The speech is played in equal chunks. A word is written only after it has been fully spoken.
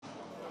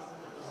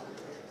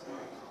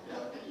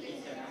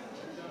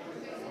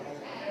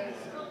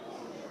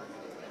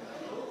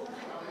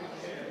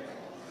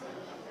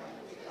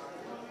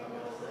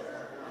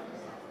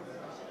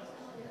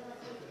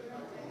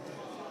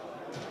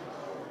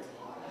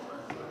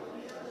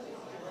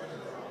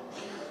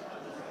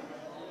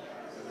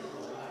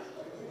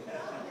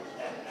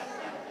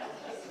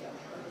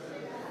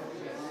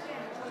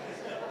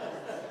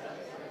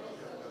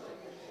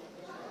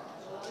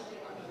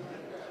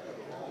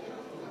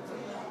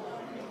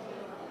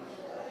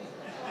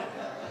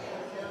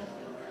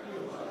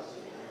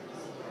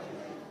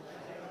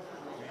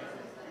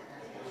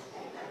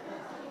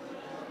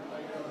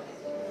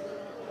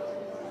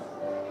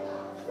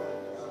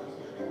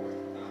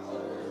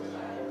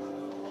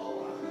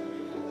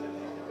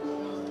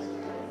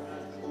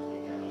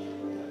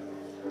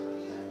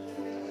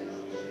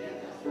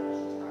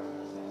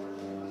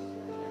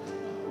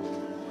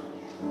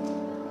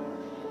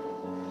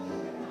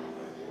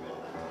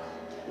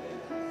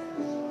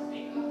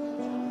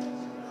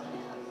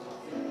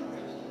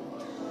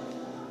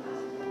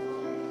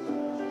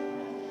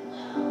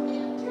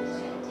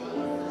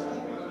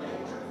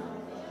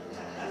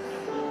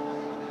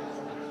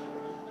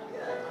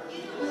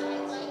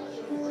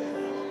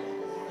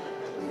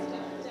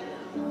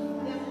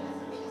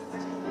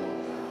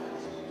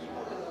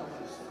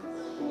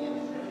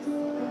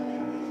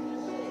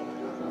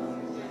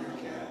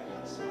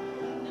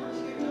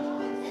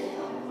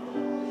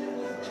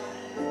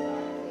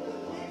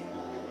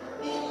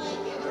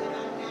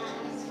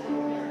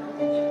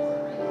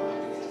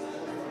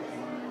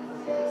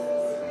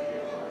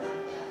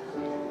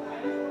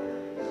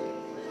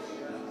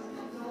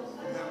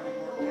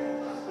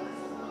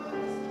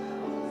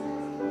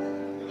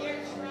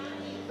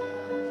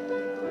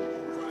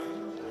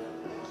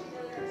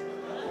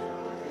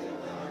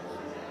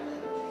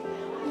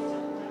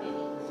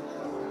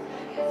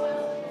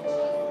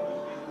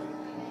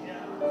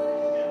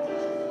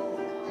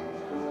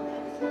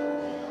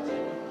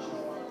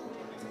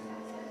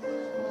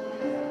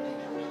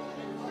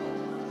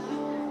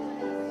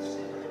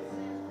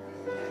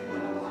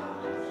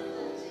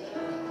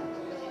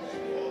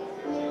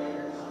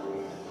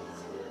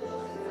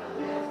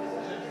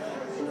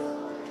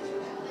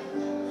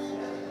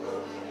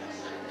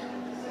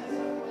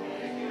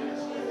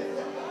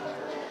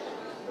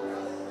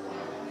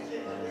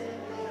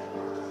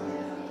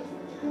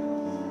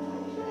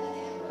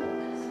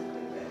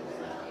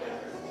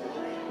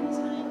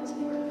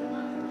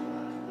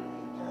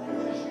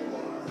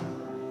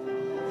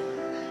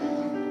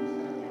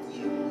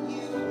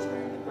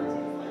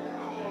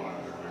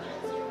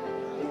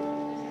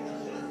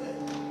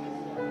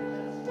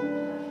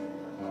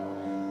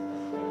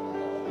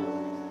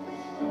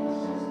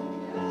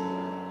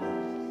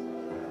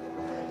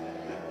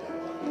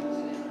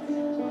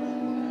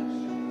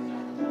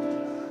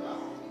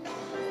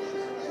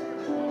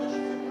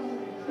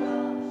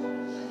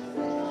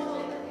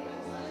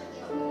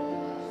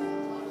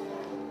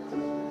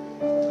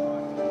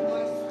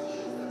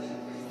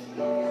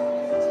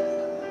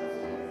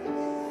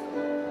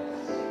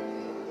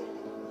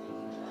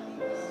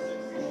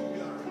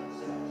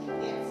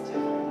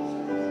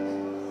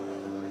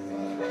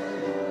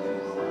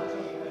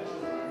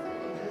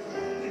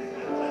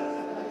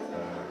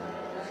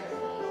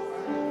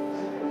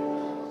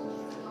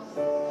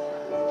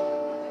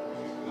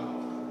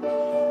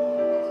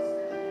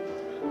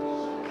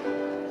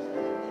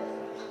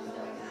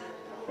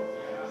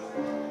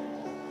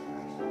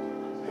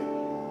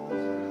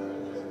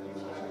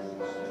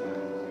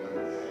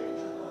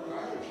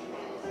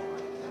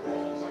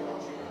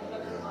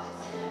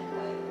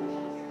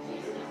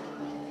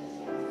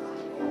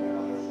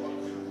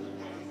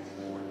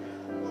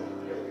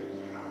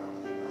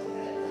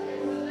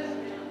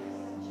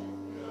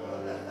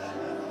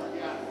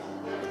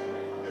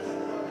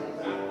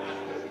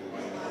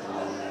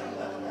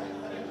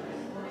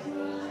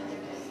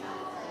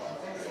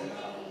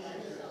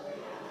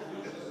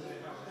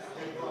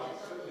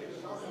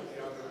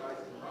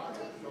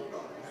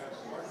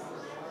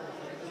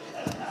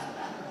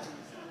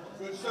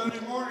Good Sunday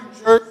morning,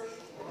 church.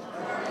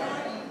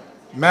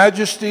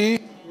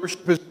 Majesty,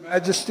 worship His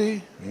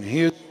majesty, and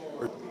He is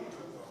Lord.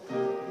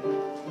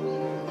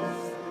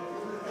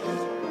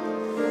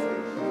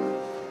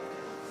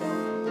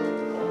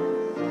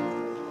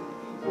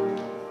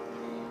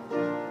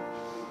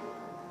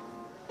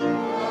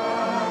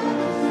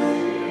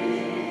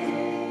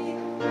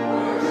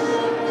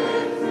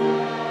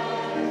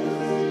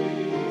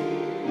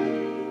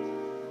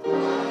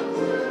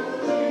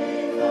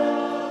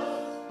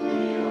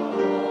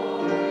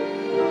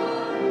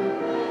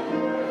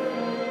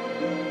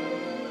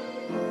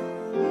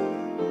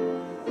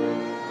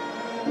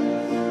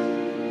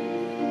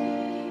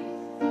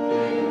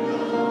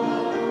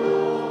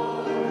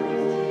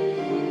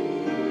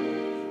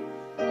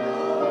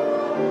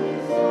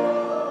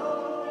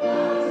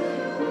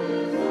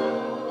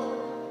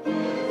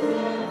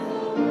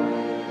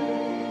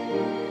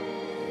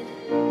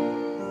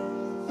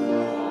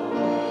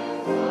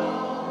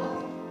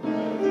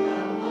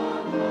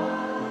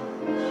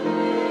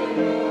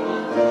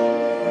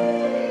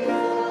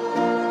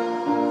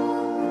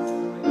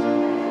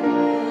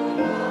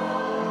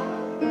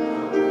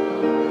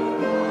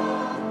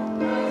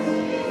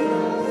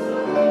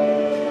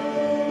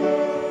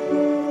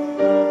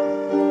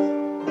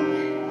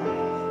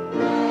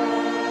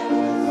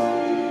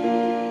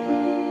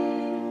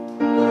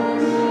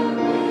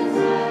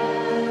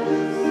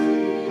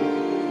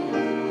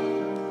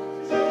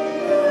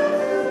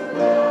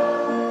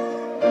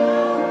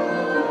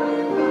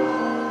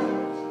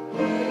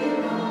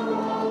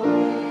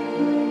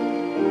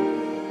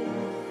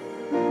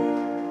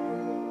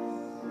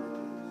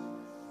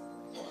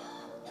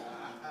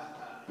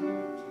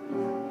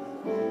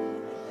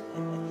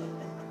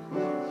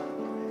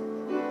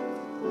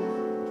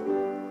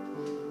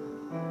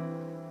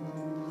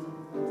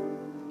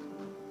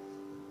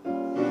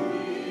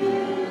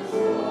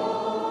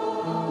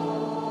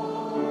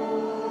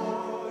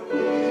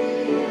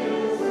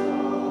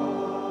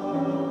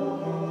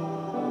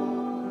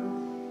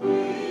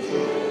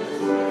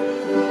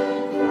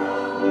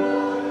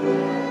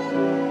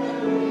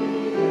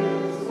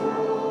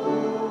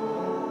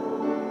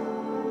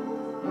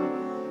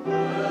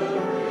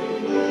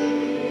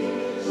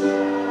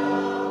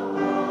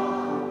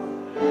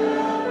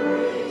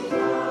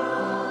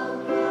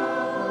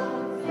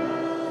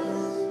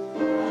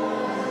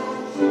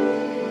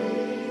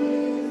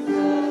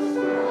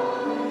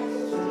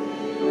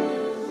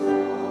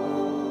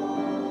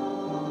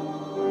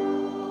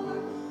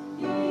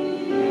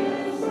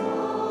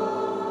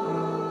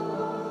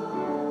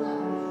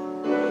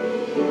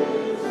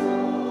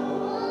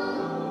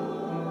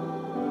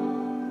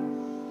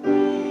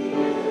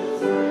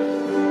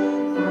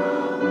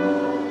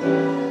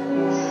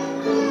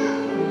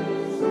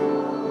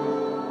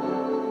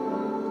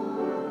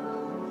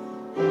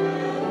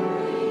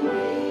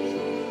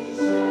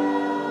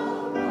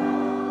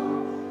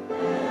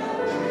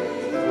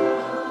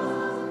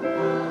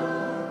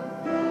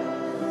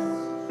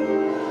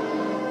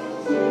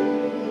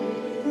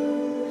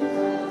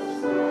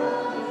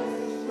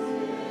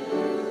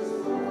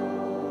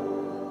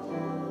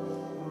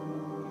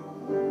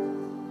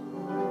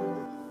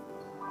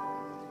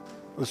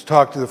 Let's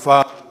talk to the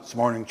Father this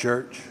morning,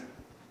 church.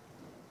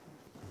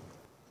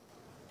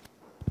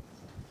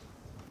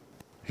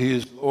 He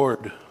is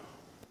Lord.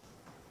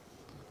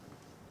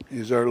 He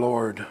is our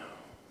Lord.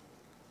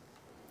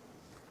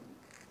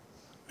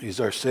 He's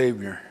our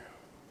Savior.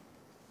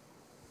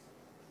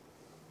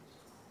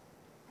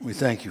 We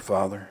thank you,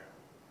 Father.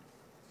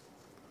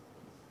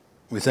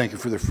 We thank you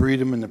for the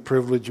freedom and the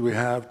privilege we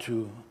have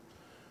to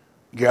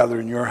gather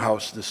in your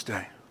house this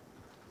day,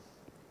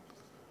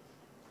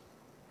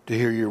 to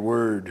hear your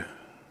word,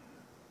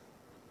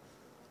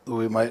 that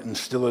we might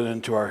instill it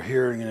into our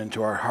hearing and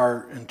into our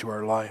heart, into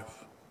our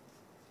life.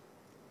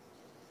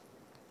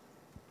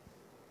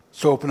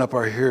 So open up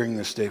our hearing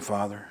this day,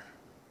 Father.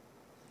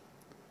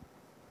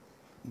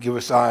 Give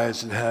us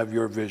eyes that have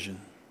your vision.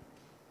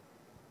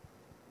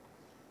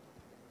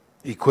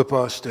 Equip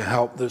us to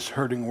help this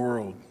hurting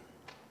world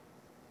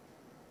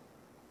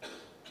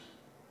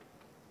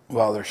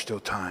while there's still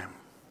time.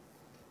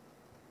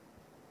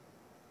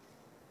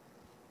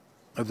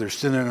 If there's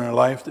sin in our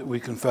life, that we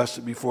confess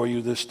it before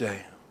you this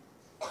day.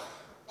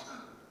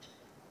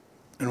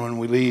 And when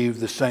we leave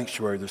the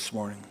sanctuary this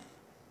morning,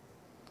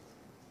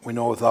 we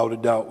know without a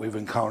doubt we've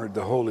encountered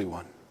the Holy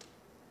One,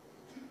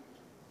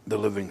 the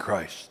living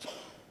Christ.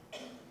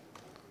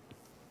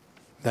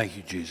 Thank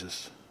you,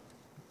 Jesus.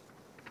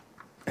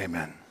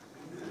 Amen.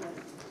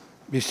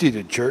 Be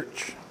seated,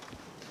 church.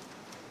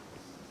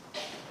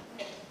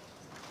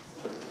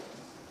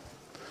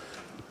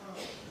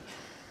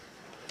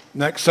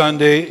 Next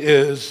Sunday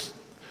is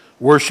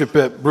worship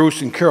at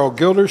Bruce and Carol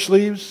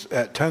Gildersleeve's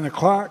at 10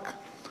 o'clock,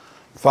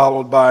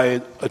 followed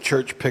by a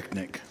church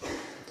picnic.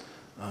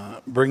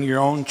 Bring your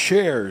own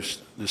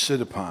chairs to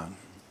sit upon.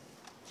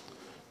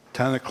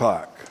 10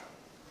 o'clock.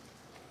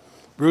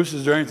 Bruce,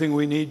 is there anything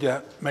we need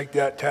to make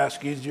that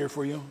task easier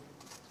for you?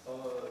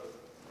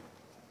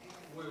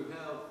 We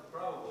have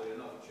probably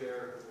enough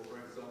chairs. We'll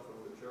bring some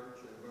from the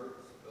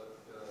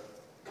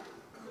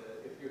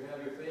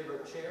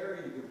a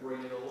chair, you can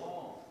bring it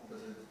along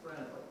because it's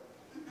friendly.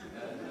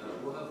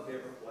 And we'll have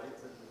paper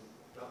plates and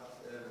cups,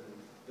 and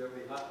there'll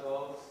be hot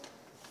dogs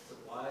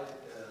supplied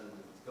and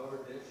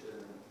covered dish,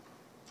 and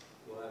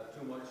we'll have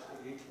too much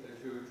to eat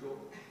as usual.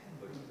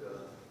 But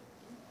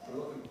we're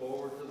looking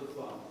forward to the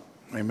fun.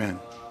 Amen.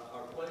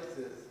 Our place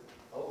is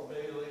Old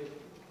Bailey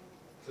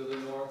to the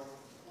north,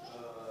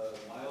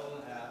 mile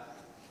and a half,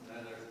 and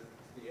then there's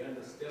the end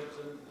of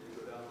Stimson.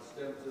 You go down to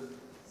Stimson,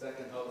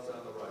 second house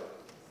on the right,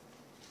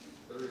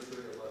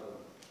 3311.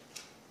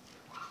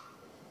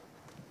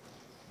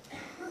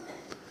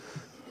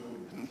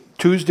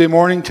 Tuesday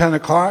morning, 10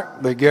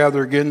 o'clock, they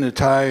gather again to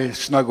tie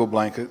snuggle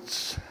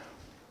blankets.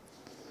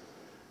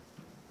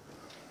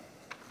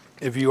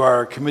 If you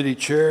are a committee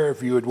chair,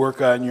 if you would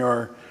work on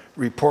your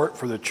report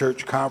for the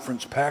church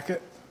conference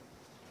packet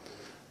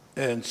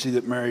and see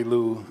that Mary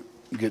Lou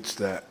gets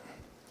that.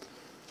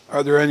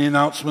 Are there any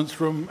announcements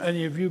from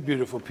any of you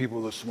beautiful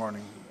people this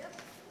morning?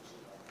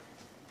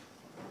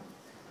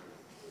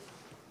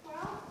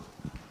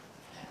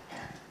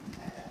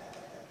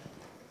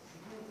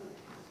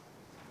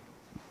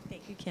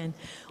 Thank you, Ken.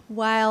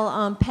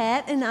 While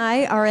Pat and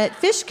I are at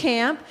fish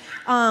camp,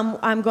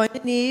 I'm going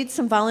to need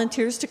some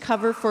volunteers to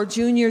cover for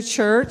junior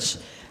church.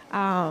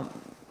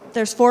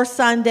 There's 4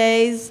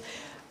 Sundays.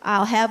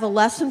 I'll have a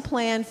lesson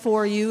plan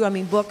for you,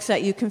 books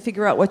that you can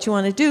figure out what you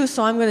want to do.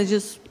 So I'm going to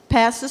just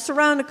pass this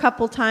around a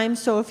couple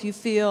times. So if you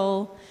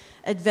feel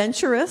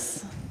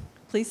adventurous,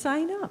 please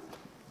sign up.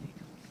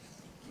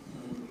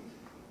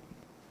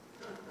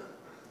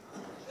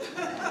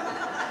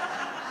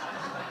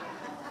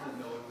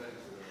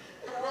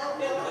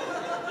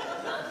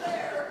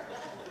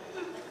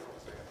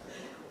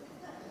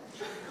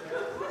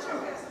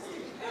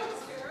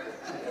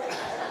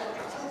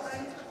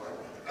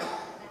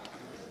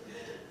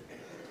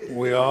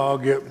 We all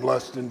get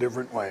blessed in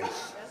different ways.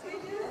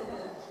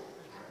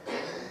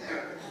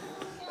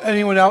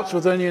 Anyone else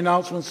with any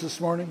announcements this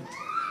morning?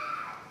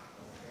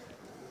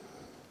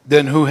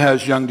 Then who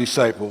has young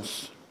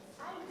disciples?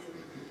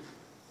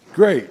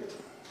 Great.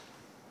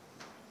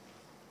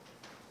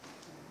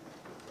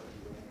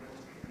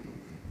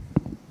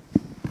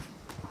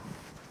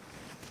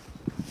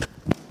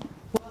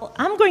 Well,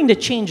 I'm going to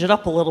change it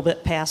up a little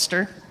bit,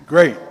 Pastor.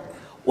 Great.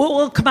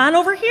 Well, come on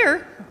over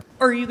here,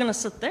 or are you going to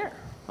sit there?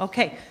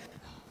 Okay.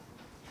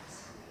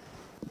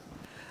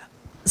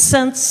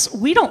 Since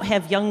we don't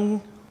have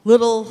young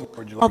little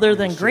other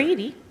than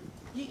Grady,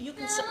 you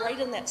can sit right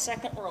in that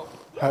second row.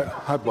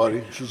 Hi,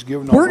 buddy. She's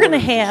giving. We're going to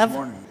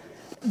have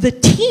the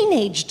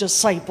teenage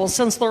disciples,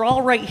 since they're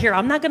all right here.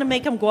 I'm not going to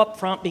make them go up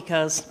front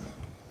because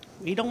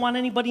we don't want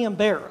anybody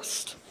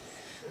embarrassed.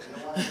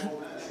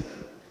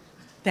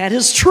 That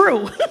is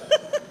true.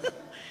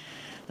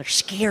 They're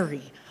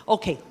scary.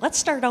 Okay, let's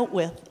start out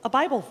with a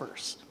Bible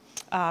verse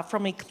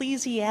from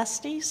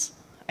Ecclesiastes.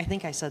 I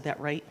think I said that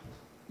right.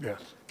 Yes.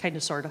 Kind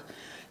of, sort of.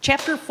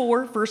 Chapter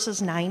 4,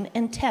 verses 9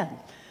 and 10.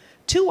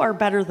 2 are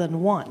better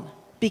than 1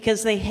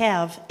 because they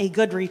have a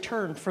good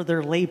return for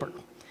their labor.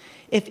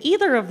 If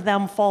either of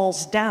them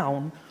falls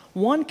down,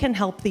 one can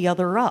help the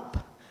other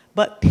up.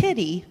 But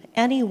pity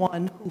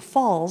anyone who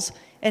falls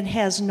and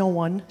has no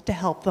one to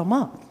help them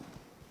up.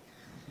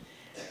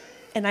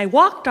 And I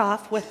walked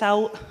off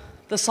without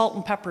the salt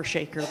and pepper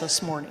shaker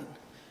this morning.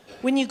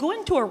 When you go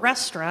into a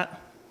restaurant,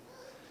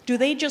 do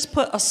they just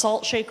put a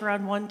salt shaker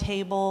on one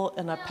table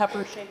and a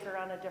pepper shaker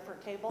on a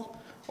different table?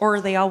 Or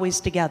are they always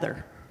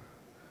together?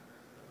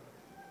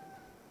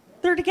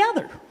 They're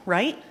together,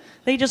 right?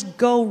 They just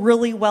go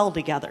really well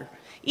together.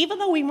 Even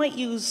though we might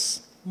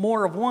use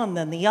more of one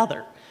than the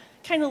other.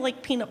 Kind of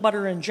like peanut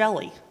butter and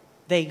jelly.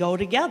 They go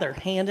together,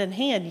 hand in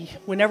hand.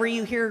 Whenever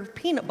you hear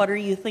peanut butter,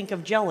 you think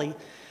of jelly.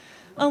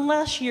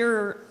 Unless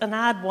you're an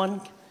odd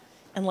one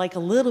and like a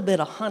little bit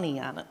of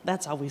honey on it.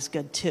 That's always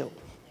good too.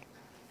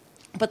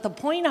 But the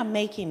point I'm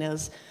making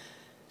is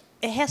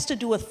it has to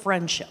do with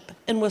friendship.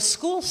 And with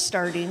school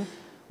starting,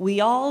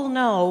 we all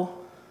know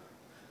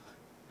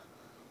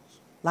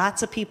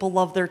lots of people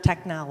love their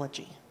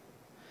technology.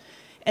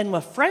 And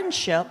with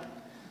friendship,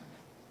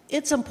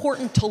 it's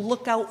important to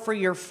look out for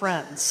your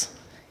friends.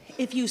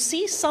 If you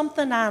see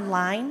something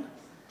online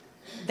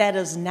that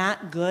is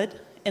not good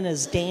and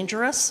is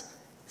dangerous,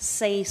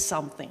 say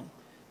something.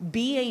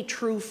 Be a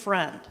true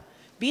friend.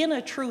 Being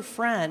a true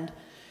friend,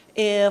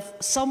 if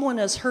someone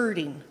is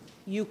hurting,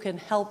 you can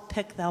help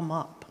pick them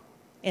up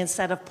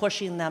instead of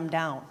pushing them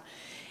down.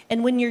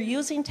 And when you're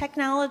using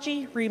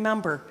technology,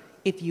 remember,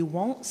 if you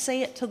won't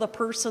say it to the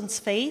person's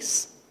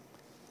face,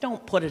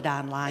 don't put it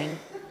online.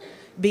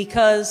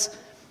 Because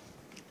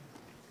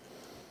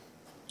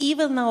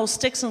even though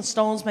sticks and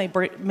stones may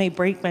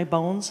break my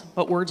bones,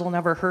 but words will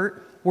never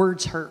hurt,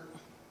 words hurt.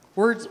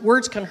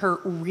 Words can hurt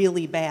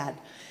really bad,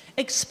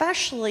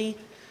 especially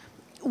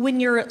when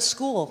you're at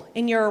school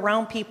and you're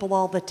around people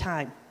all the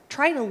time.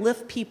 Try to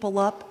lift people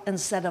up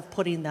instead of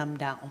putting them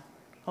down,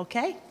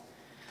 okay?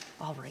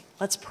 All right,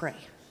 let's pray.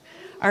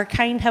 Our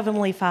kind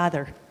Heavenly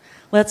Father,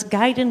 let's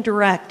guide and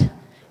direct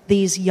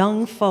these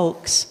young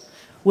folks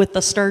with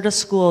the start of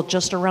school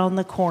just around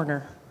the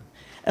corner.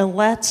 And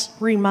let's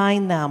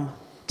remind them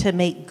to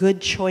make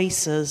good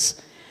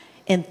choices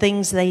in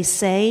things they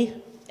say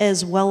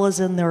as well as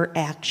in their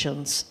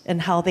actions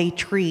and how they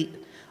treat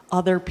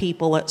other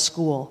people at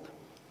school.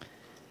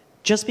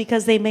 Just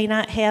because they may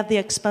not have the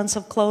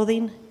expensive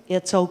clothing,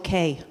 it's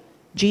okay.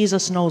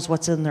 Jesus knows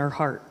what's in their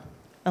heart.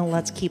 And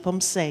let's keep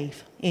them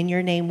safe. In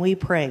your name we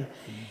pray.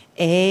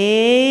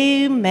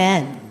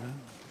 Amen.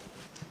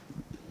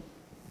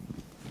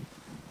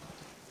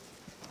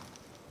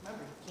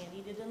 Remember, you can't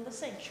eat it in the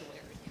sanctuary.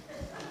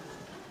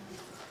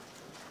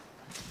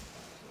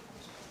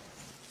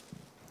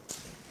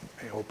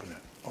 Hey, open it.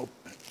 Open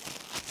it.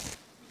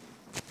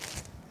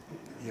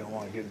 You don't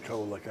want to get in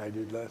trouble like I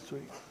did last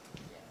week?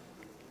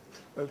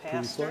 That's pretty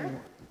Pastor, funny.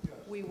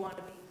 we want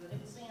to be good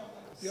examples.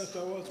 Yes,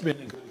 I was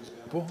being a good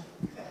example.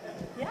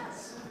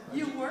 Yes,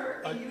 you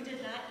were, and you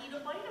did not eat a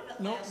bite of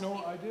it last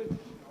week. I did.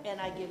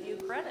 And I give you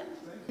credit.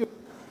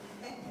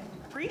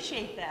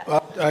 Appreciate that.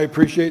 I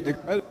appreciate the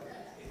credit.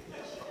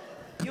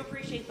 You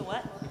appreciate the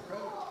what?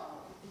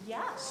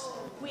 Yes.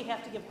 We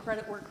have to give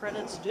credit where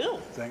credit's due.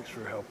 Thanks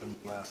for helping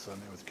last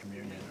Sunday with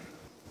communion.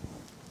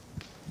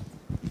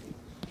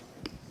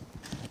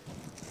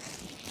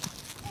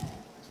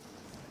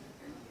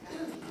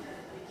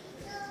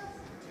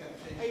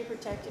 Are you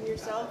protecting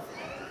yourself?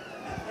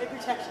 Are you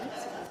protecting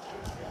yourself?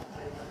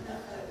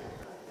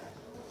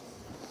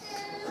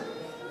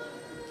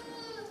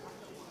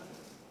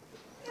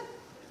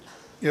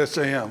 Yes,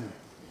 I am.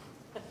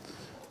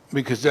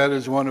 Because that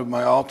is one of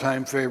my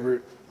all-time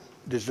favorite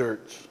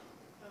desserts.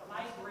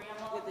 My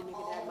grandma Then you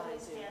can add mine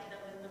always too. had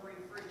them in the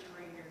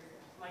refrigerator.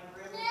 My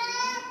grandma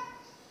Green.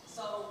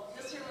 So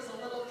this here was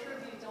a little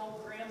tribute to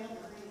old Grandma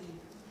Green.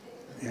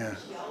 Yeah,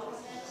 She always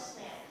had a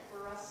snack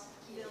for us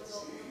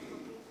kids.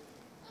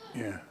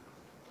 yeah.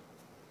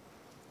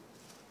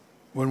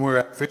 When we're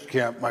at fish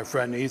camp, my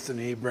friend Ethan,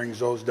 he brings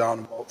those down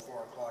about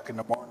 4 o'clock in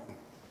the morning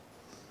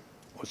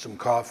with some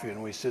coffee,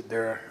 and we sit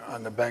there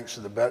on the banks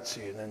of the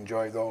Betsy and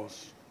enjoy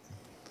those.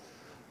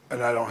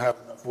 And I don't have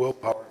enough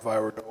willpower if I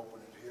were to open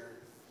it here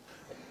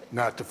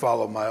not to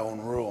follow my own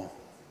rule.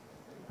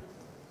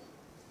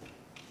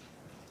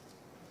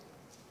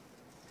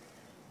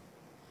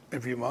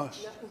 If you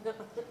must.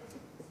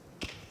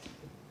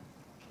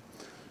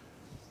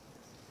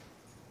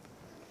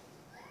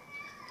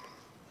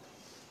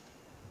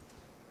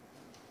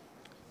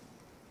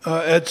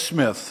 Ed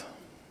Smith,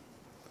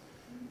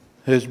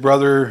 his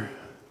brother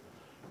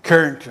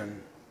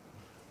Carrington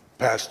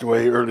passed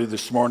away early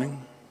this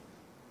morning.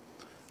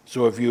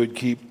 So if you would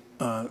keep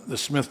the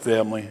Smith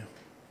family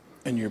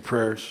in your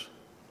prayers.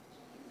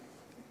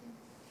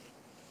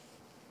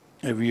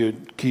 If you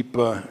would keep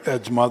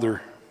Ed's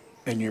mother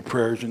in your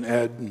prayers, and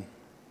Ed,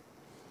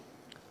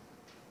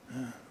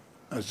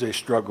 as they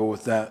struggle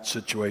with that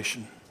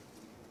situation.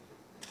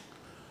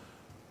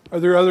 Are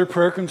there other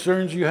prayer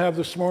concerns you have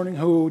this morning?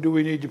 Who do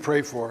we need to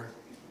pray for?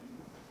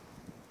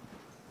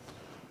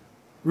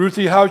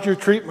 Ruthie, how's your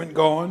treatment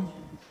going?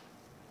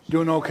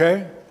 Doing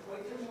okay?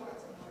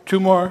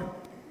 2 more.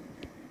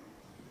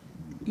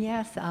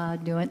 Yes,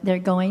 they're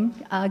going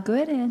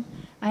good, and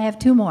I have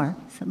 2 more.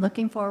 So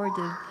looking forward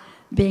to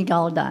being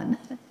all done.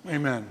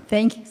 Amen.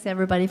 Thanks,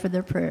 everybody, for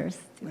their prayers.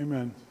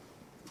 Amen.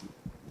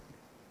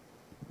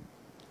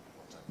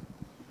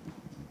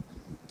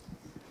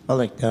 I'd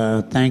like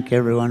to thank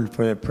everyone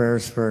for their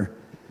prayers for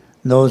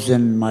those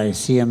in my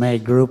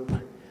CMA group.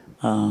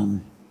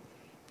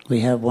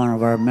 We have one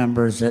of our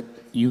members that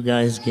you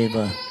guys gave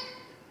a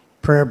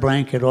prayer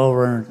blanket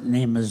over. Her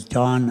name is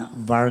Dawn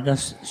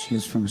Vargas.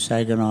 She's from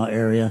Saginaw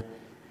area.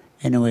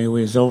 Anyway,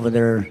 we was over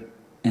there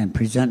and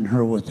presenting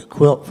her with a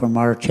quilt from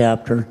our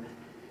chapter.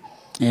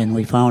 And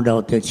we found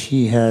out that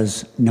she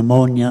has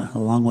pneumonia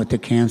along with the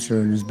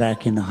cancer and is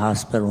back in the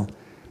hospital.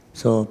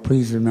 So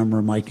please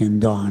remember Mike and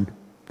Dawn.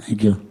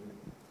 Thank you.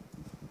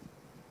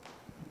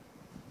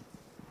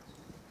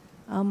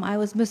 I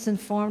was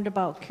misinformed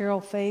about Carol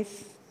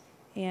Faith,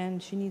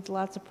 and she needs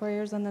lots of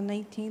prayers on the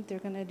 19th. They're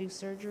going to do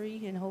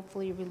surgery and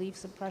hopefully relieve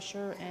some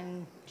pressure,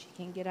 and she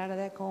can get out of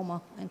that coma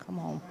and come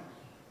home.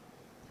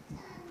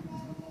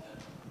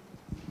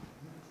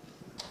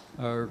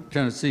 Our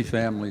Tennessee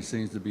family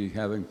seems to be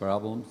having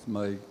problems.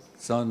 My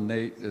son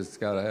Nate has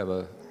got to have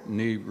a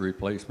knee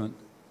replacement,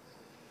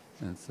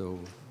 and so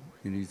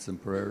he needs some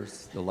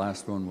prayers. The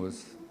last one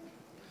was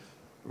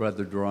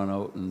rather drawn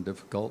out and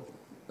difficult.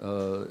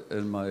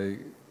 And my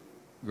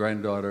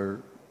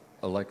granddaughter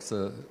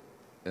Alexa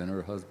and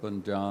her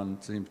husband John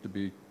seems to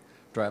be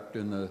trapped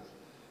in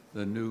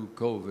the new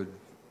COVID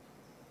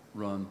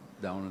run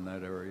down in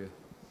that area.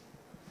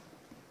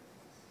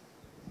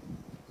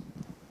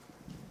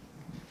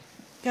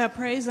 Got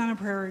praise on a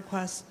prayer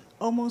request.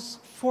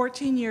 Almost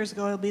 14 years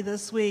ago, it'll be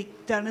this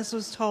week, Dennis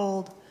was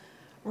told,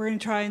 we're going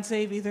to try and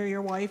save either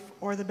your wife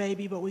or the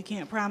baby, but we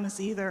can't promise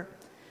either.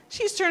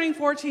 She's turning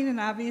 14,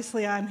 and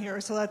obviously I'm here,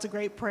 so that's a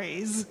great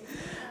praise.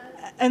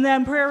 And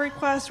then prayer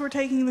requests, we're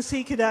taking the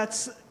Sea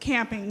Cadets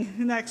camping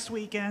next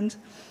weekend.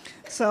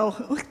 So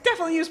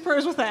definitely use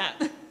prayers with that.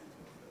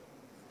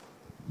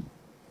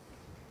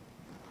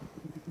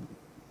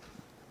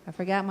 Our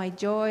forgot my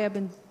joy. I've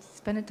been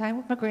spending time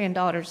with my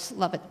granddaughters.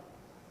 Love it.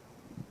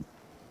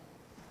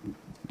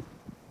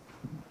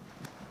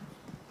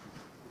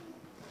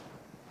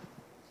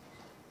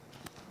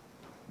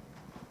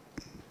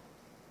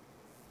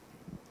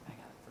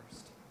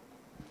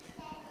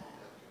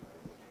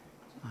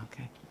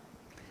 Okay.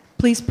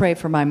 Please pray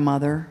for my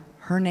mother.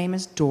 Her name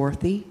is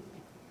Dorothy.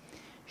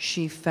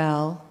 She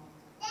fell.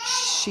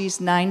 She's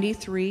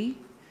 93.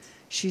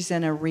 She's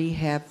in a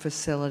rehab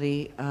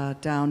facility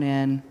down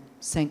in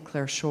St.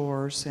 Clair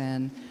Shores,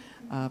 and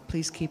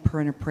please keep her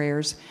in your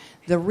prayers.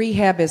 The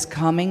rehab is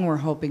coming. We're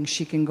hoping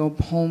she can go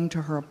home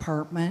to her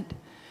apartment,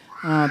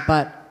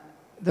 but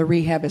the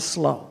rehab is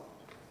slow.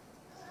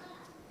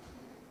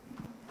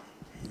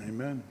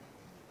 Amen.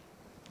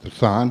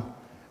 Hassan?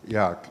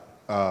 Yeah,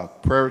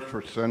 prayers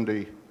for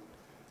Cindy.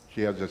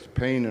 She has this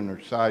pain in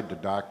her side. The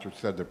doctor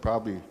said they're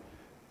probably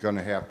going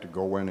to have to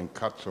go in and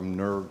cut some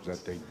nerves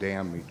that they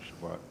damaged,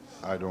 but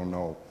I don't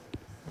know.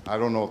 I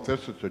don't know if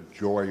this is a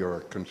joy or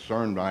a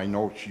concern. I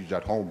know she's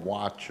at home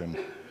watching.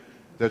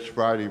 This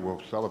Friday we'll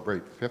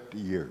celebrate 50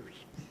 years.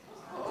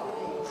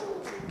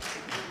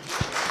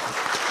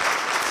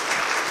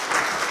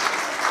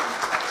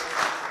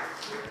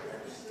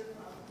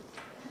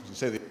 You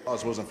say the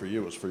applause wasn't for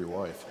you, it was for your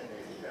wife.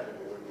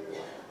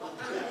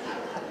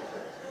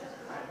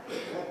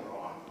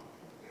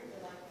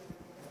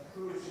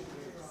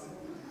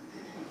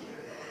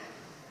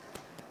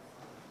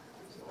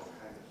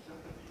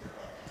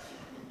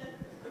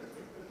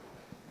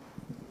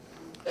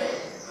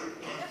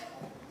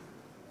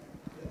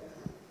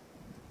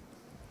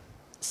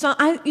 So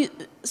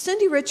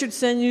Cindy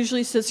Richardson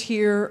usually sits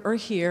here or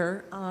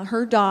here.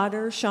 Her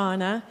daughter,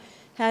 Shauna,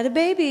 had a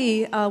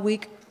baby a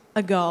week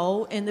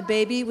ago, and the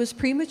baby was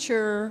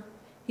premature.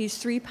 He's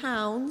 3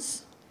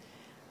 pounds.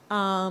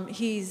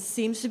 He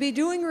seems to be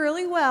doing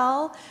really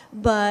well,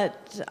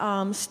 but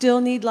still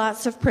need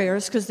lots of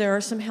prayers because there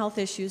are some health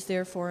issues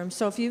there for him.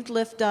 So if you'd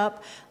lift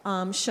up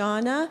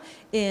Shauna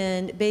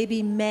and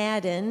baby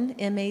Madden,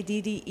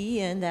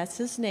 Madden, that's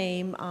his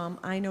name,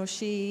 I know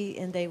she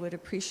and they would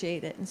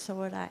appreciate it, and so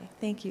would I.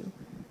 Thank you.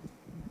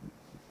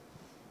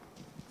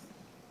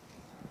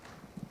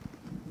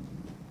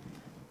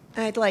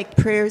 I'd like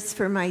prayers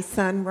for my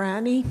son,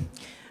 Ronnie.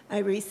 I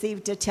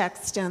received a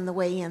text on the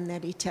way in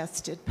that he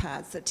tested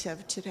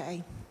positive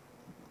today.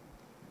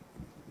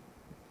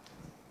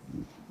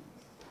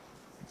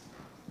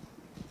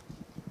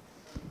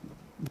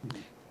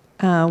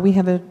 We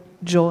have a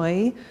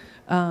joy.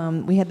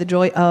 We had the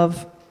joy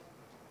of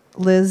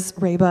Liz,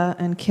 Reba,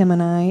 and Kim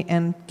and I,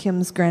 and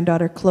Kim's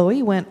granddaughter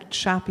Chloe went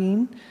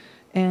shopping,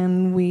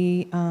 and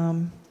we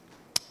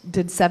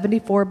did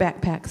 74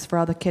 backpacks for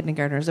all the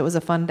kindergartners. It was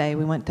a fun day.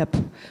 We went to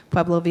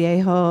Pueblo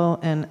Viejo,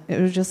 and it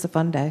was just a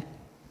fun day.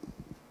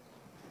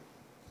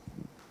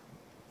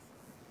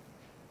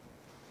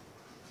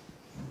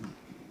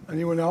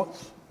 Anyone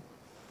else?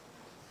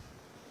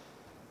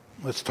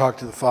 Let's talk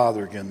to the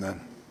Father again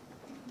then.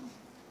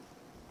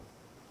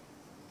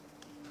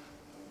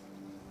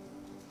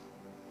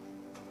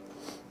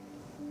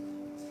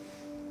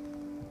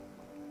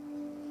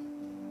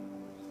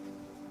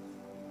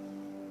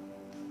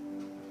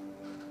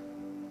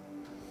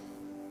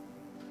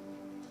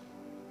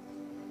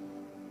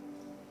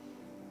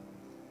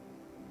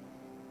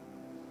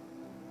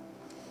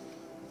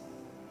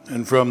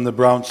 And from the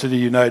Brown City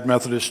United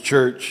Methodist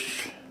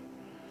Church,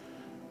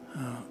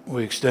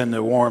 we extend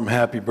a warm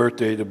happy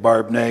birthday to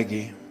Barb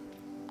Nagy,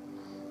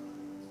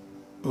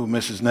 who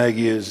Mrs.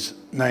 Nagy is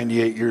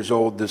 98 years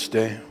old this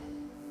day.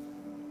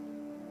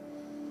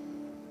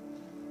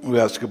 We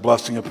ask a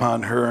blessing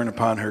upon her and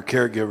upon her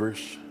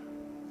caregivers.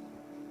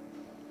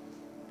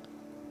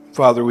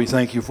 Father, we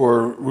thank you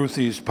for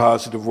Ruthie's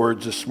positive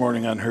words this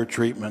morning on her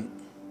treatment.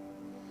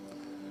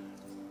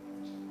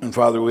 And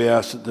Father, we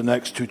ask that the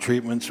next 2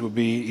 treatments will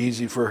be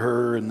easy for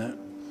her and that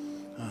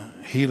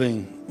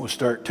healing will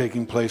start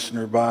taking place in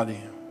her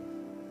body.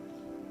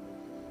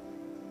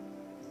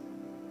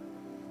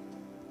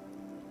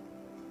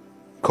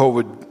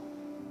 COVID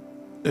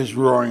is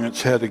rearing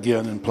its head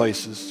again in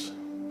places.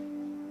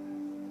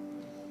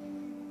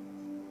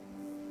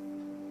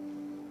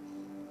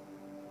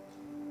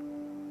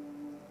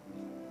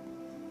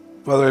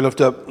 Father, I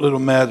lift up little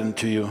Madden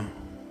to you.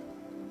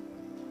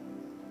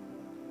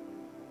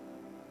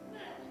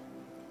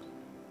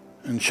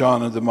 And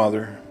Shauna, the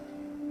mother.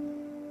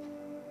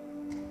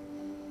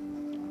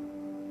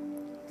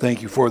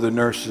 Thank you for the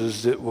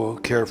nurses that will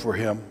care for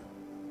him.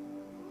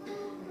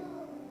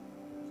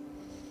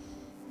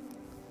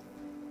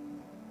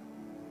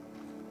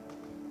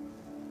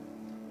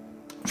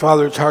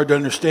 Father, it's hard to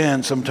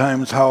understand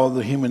sometimes how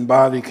the human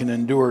body can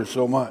endure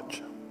so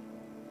much.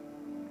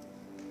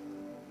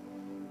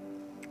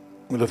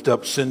 We lift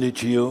up Cindy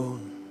to you.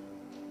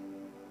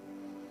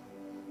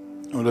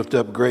 We lift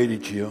up Grady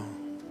to you.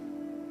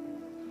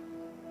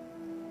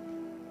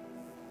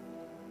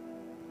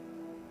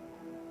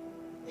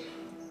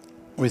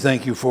 We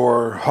thank you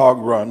for Hog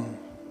Run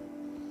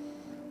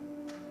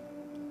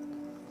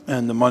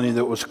and the money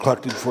that was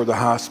collected for the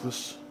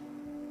hospice.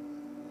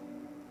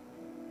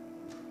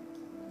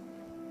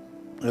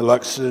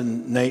 Alexa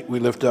and Nate, we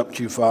lift up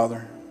to you,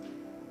 Father.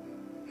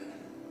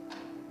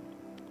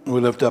 We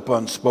lift up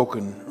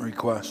unspoken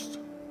requests.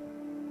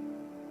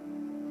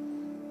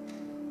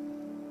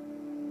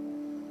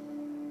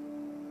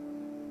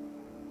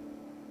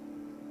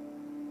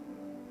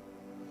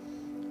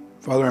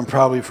 Father, I'm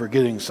probably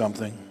forgetting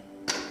something,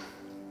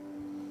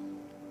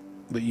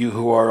 but you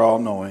who are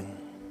all-knowing.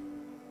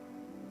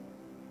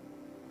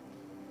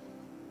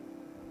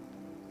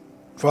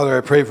 Father,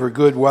 I pray for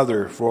good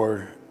weather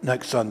for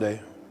next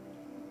Sunday.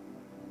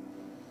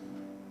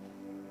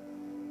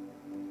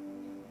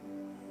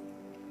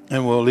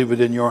 And we'll leave it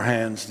in your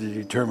hands to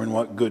determine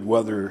what good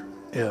weather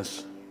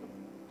is.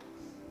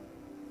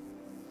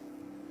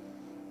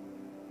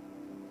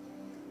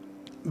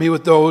 Be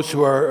with those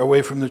who are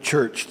away from the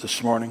church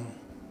this morning.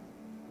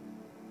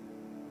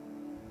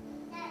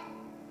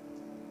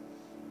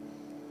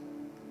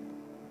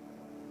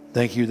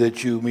 Thank you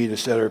that you meet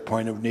us at our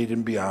point of need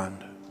and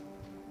beyond.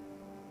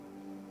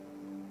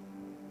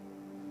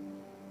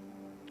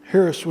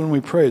 Hear us when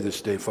we pray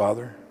this day,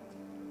 Father,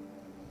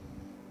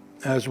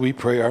 as we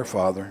pray our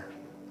Father.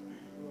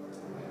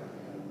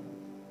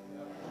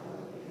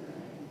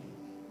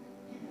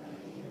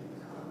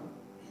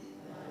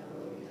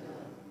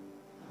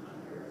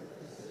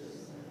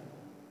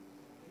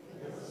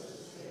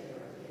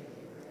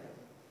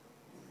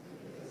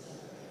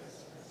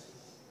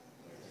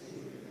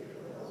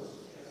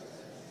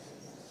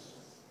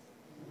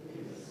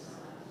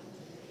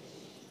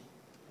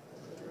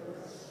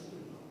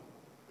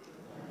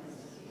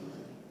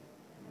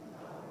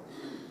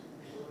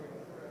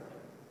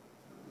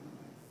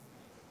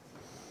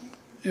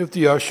 If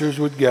the ushers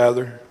would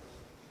gather.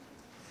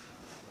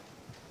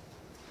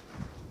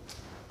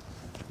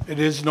 It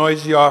is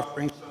Noisy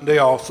Offering Sunday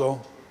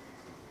also.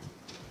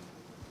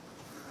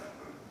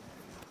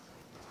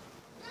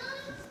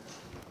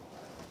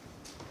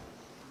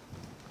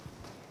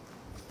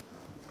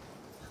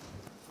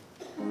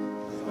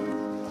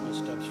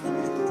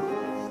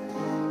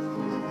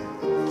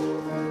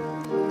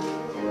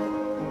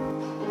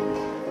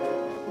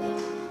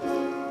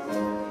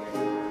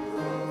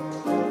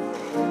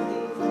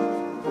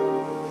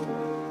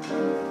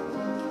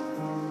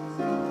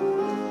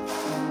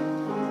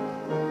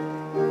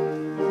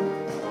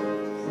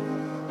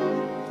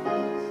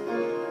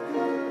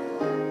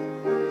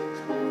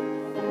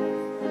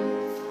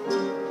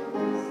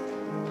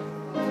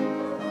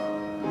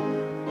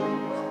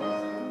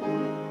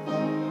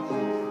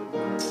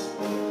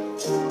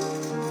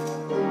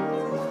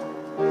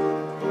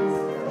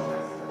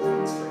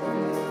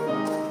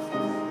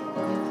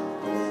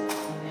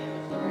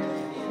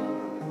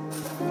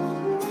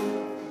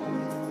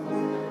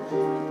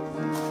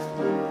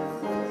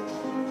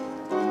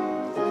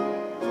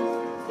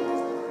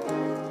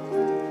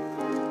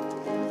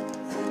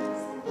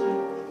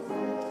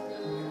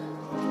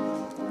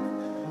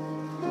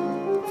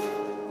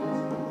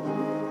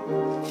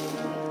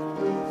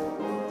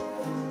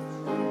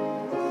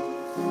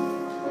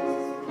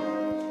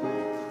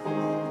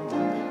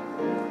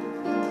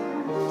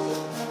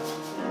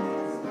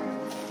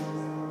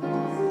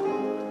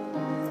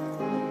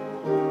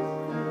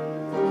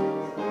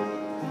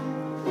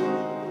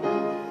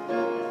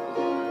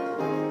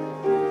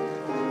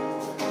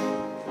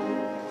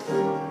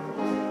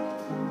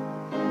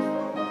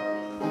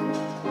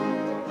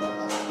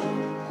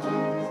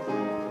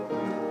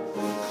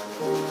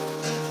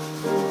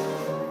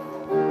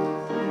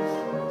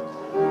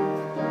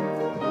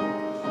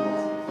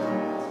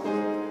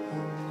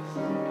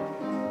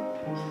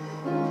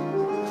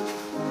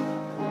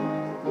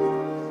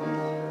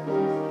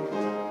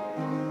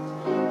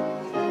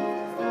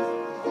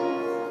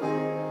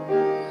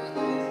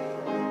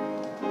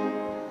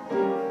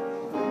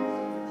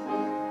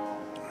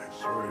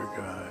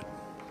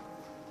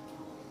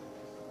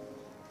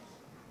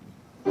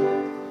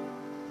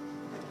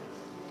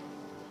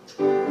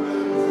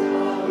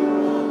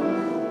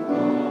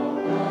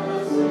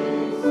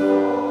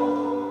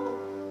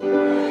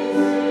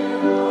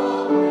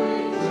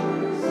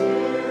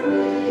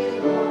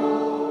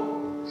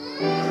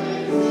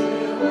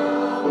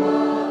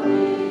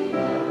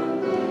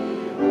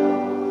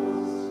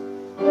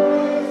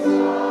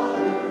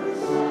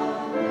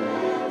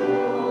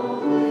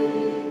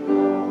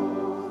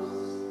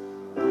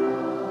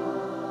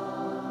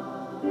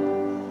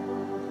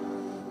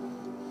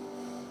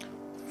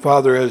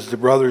 Father, as the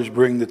brothers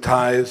bring the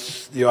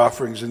tithes, the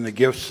offerings, and the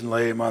gifts and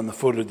lay them on the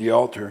foot of the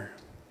altar,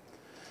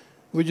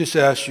 we just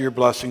ask your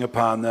blessing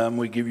upon them.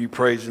 We give you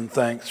praise and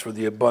thanks for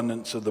the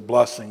abundance of the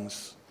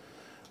blessings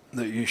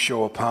that you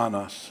show upon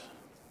us.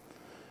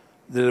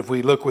 That if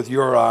we look with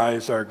your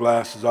eyes, our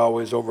glass is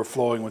always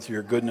overflowing with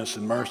your goodness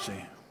and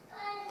mercy.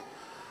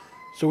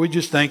 So we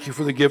just thank you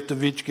for the gift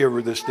of each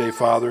giver this day,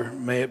 Father.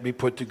 May it be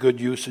put to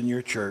good use in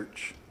your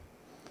church.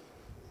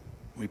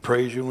 We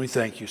praise you and we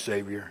thank you,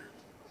 Savior.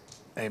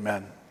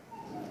 Amen.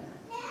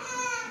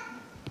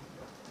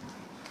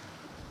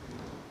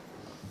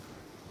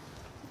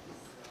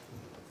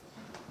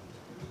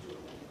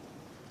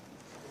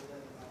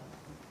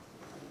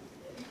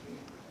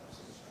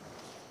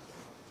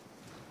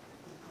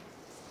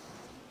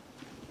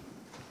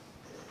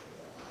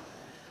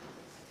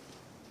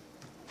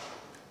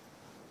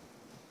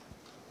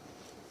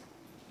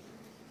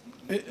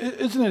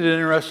 Isn't it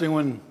interesting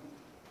when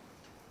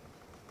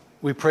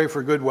we pray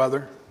for good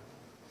weather?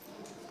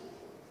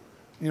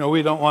 You know,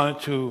 we don't want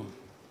it to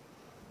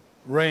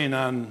rain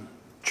on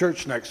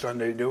church next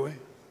Sunday, do we?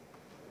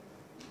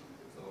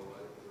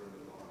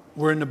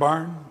 We're in the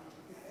barn?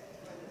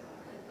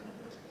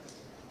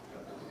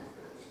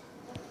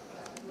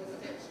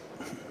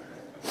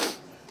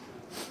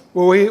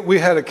 Well, we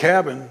had a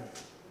cabin,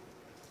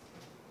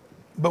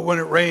 but when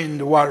it rained,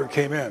 the water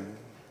came in.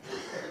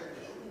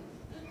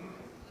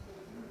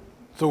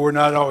 So we're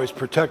not always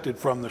protected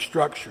from the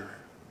structure,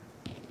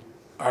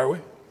 are we?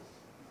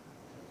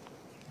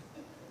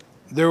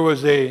 There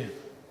was a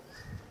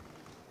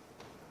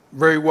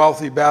very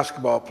wealthy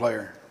basketball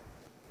player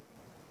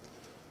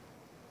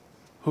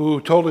who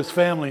told his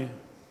family,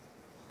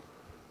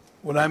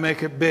 when I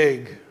make it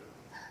big,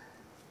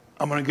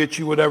 I'm going to get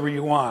you whatever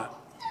you want.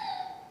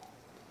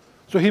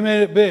 So he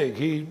made it big.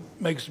 He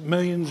makes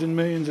millions and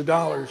millions of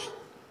dollars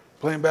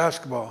playing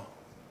basketball.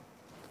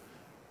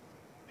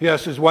 He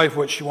asked his wife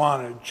what she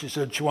wanted. She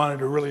said she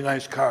wanted a really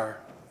nice car.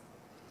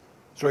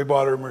 So he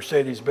bought her a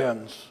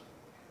Mercedes-Benz.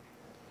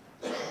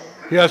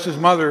 He asked his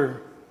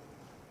mother,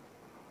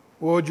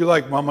 what would you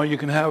like, Mama? You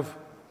can have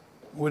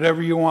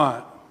whatever you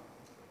want.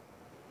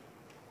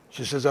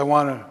 She says, I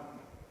want a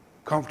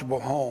comfortable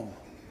home.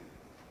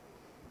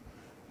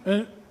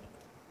 And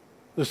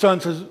the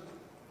son says,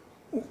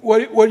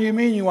 what do you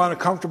mean you want a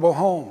comfortable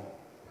home?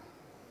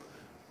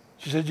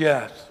 She said,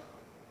 yes.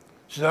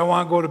 She said, I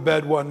want to go to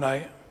bed one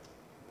night,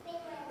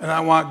 and I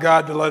want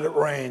God to let it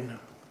rain.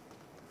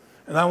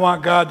 And I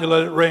want God to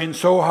let it rain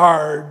so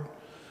hard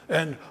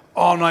and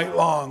all night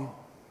long.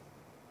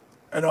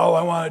 And all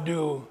I want to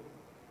do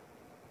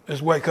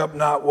is wake up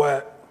not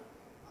wet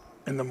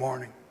in the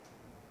morning.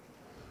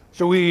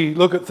 So we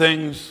look at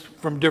things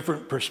from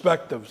different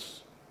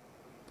perspectives.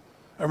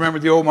 I remember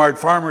the Omard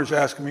farmers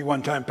asking me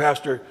one time,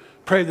 Pastor,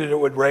 pray that it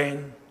would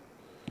rain.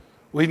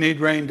 We need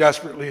rain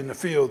desperately in the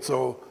field,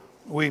 so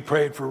we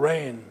prayed for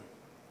rain.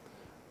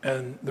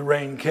 And the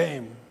rain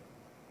came.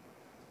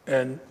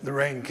 And the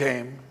rain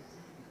came.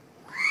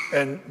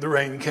 And the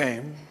rain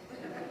came.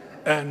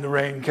 And the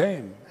rain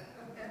came.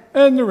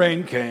 And the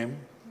rain came.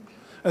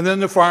 And then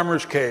the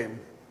farmers came.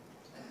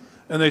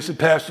 And they said,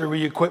 Pastor, will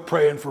you quit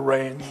praying for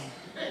rain?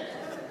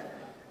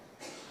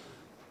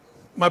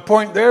 My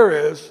point there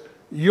is,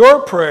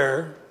 your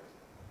prayer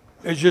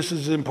is just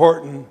as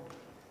important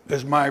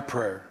as my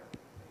prayer.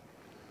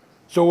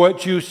 So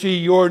what you see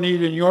your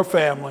need in your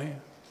family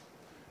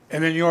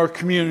and in your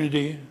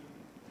community,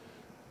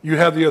 you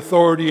have the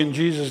authority in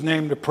Jesus'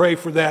 name to pray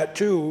for that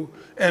too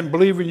and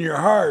believe in your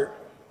heart,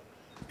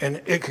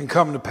 and it can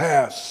come to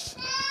pass.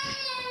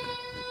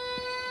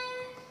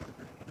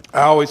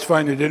 I always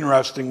find it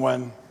interesting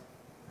when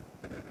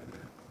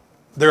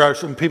there are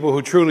some people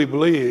who truly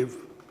believe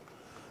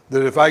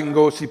that if I can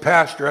go see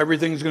Pastor,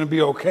 everything's going to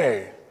be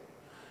okay.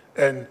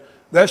 And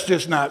that's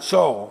just not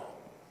so.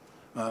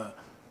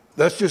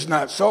 That's just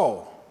not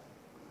so.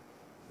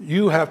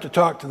 You have to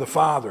talk to the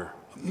Father.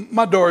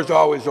 My door is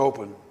always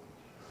open.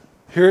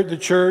 Here at the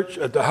church,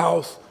 at the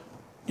house,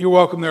 you're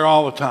welcome there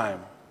all the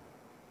time.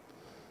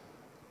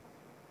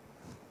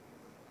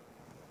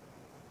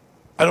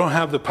 I don't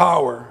have the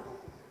power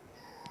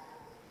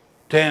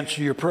to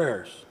answer your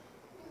prayers.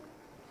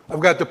 I've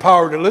got the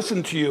power to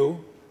listen to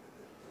you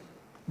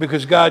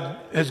because God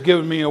has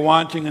given me a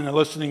wanting and a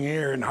listening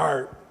ear and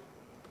heart.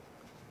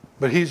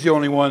 But He's the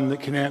only one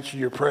that can answer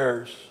your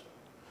prayers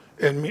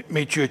and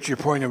meet you at your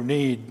point of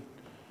need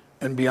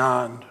and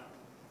beyond.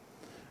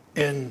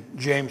 In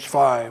James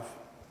 5,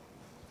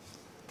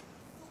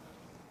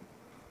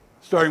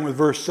 starting with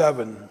verse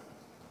 7.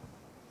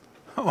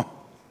 Oh,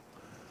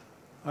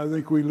 I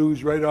think we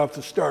lose right off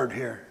the start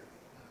here.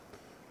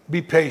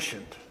 Be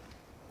patient.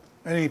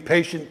 Any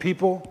patient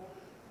people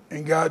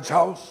in God's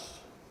house?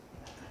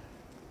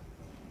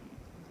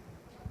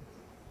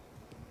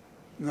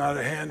 Not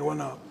a hand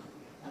went up.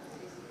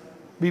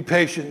 Be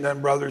patient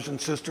then, brothers and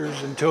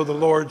sisters, until the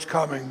Lord's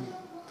coming.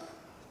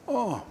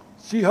 Oh,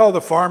 see how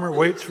the farmer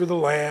waits for the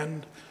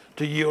land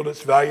to yield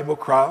its valuable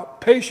crop,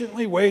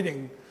 patiently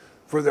waiting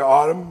for the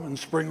autumn and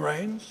spring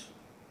rains?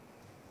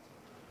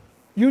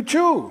 You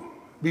too,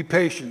 be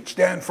patient,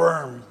 stand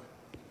firm,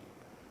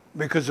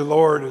 because the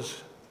Lord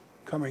is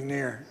coming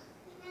near.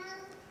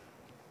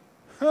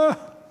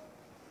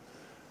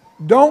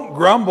 Don't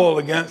grumble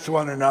against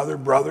one another,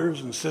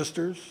 brothers and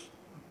sisters.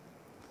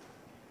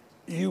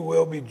 You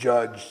will be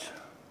judged.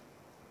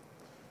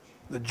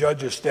 The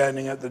judge is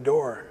standing at the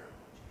door.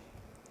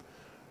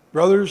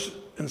 Brothers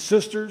and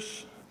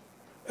sisters,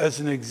 as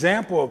an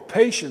example of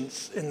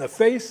patience in the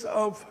face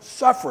of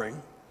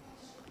suffering,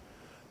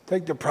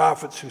 take the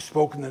prophets who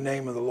spoke in the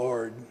name of the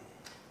Lord.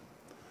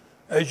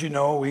 As you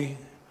know, we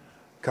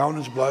count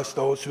as blessed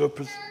those who have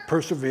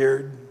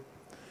persevered.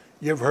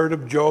 You've heard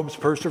of Job's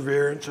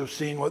perseverance, have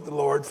seen what the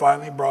Lord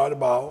finally brought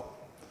about.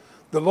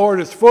 The Lord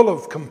is full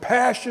of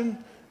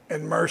compassion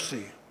and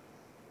mercy.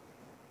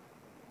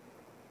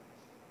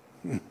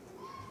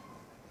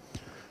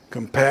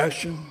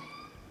 Compassion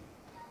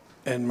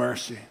and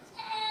mercy.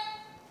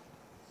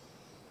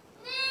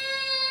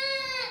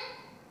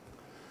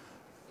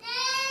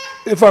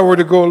 If I were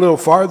to go a little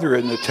farther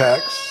in the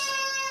text,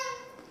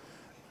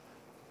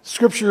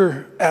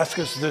 Scripture asks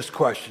us this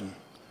question,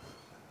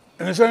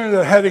 and it's under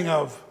the heading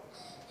of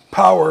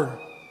power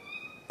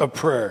of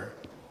prayer.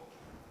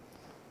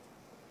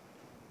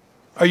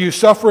 Are you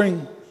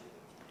suffering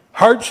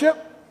hardship?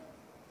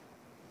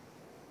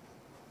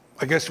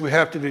 I guess we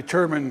have to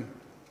determine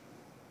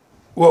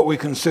what we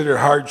consider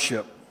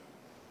hardship.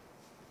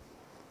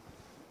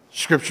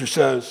 Scripture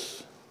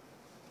says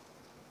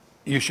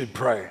you should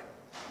pray.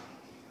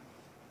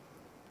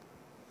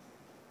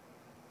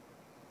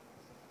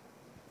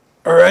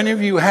 Are any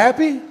of you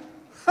happy?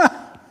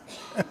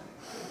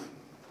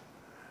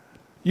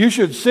 You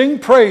should sing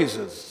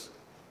praises.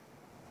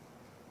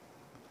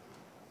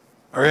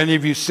 Are any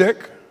of you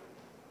sick?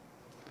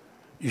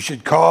 You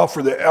should call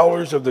for the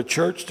elders of the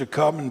church to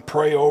come and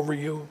pray over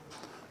you,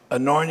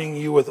 anointing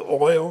you with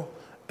oil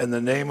in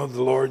the name of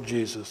the Lord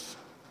Jesus.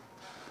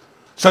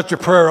 Such a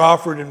prayer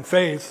offered in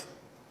faith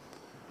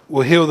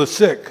will heal the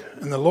sick,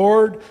 and the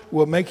Lord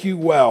will make you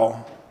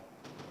well.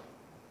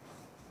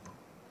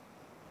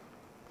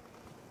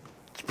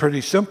 It's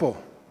pretty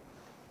simple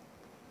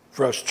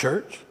for us,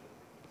 church.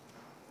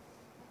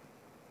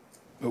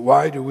 But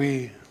why do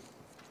we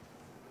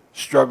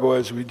struggle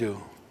as we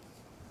do?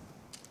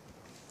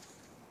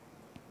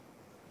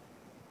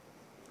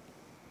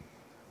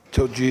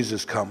 Till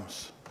Jesus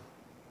comes.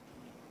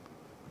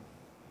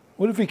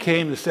 What if he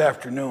came this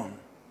afternoon?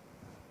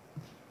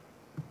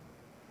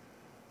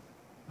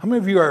 How many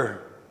of you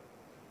are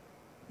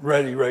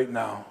ready right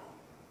now?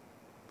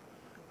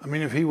 I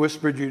mean, if he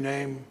whispered your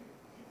name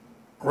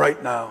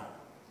right now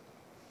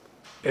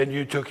and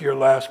you took your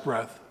last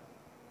breath,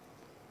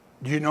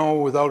 do you know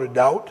without a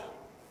doubt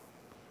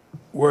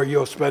where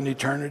you'll spend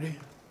eternity?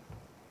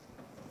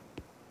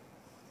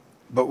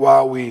 But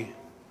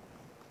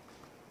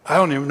I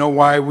don't even know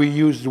why we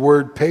use the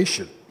word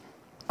patient,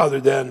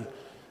 other than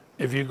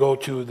if you go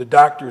to the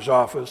doctor's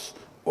office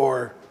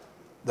or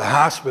the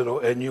hospital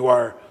and you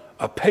are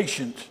a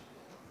patient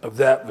of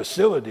that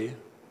facility.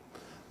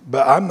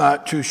 But I'm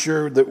not too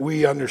sure that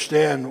we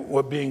understand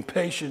what being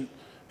patient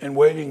and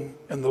waiting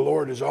in the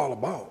Lord is all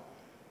about.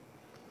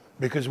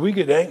 Because we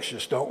get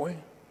anxious, don't we?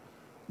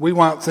 We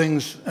want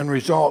things and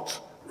results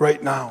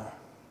right now.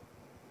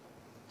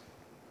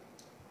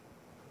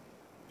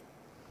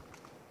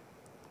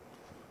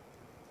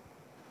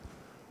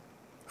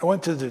 I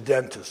went to the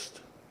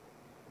dentist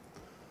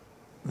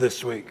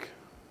this week.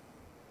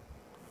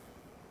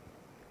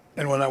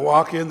 And when I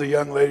walk in, the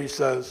young lady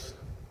says,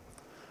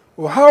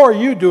 "Well, how are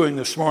you doing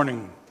this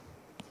morning?"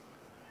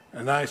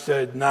 And I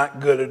said,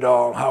 "Not good at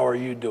all. How are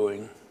you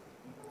doing?"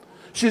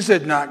 She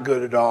said, "Not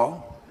good at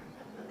all."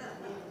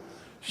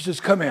 She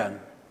says, "Come in."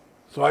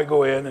 So I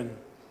go in and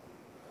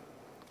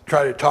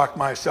try to talk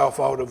myself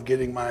out of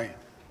getting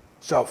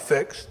myself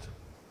fixed.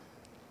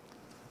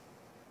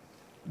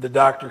 The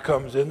doctor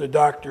comes in. The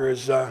doctor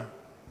is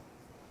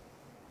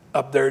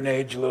up there in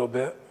age a little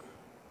bit.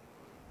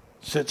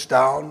 Sits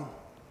down,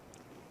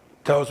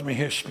 tells me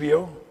his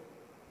spiel.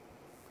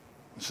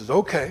 He says,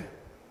 "Okay,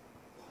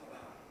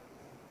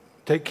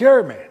 take care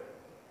of me."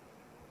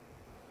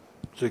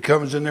 So he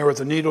comes in there with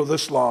a needle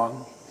this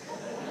long,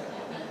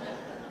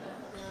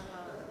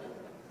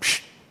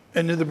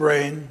 into the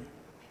brain.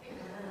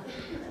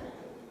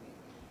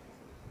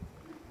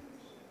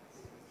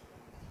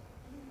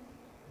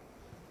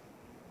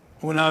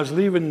 When I was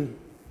leaving,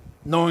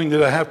 knowing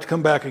that I have to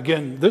come back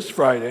again this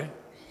Friday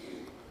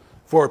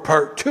for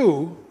part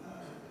 2,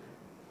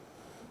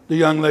 the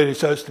young lady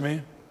says to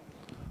me,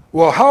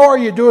 "Well, how are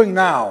you doing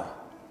now?"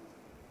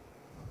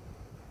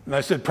 And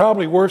I said,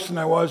 "Probably worse than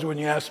I was when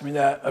you asked me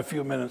that a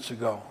few minutes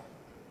ago."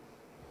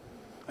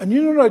 And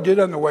you know what I did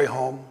on the way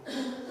home?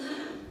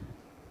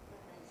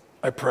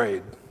 I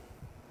prayed.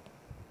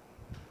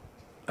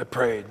 I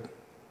prayed.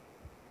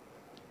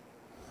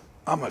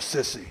 I'm a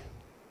sissy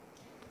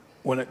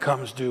when it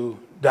comes to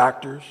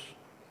doctors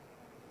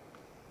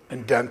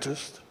and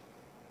dentists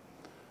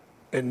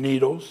and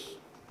needles.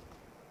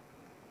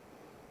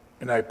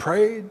 And I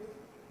prayed,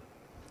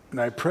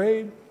 and I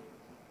prayed,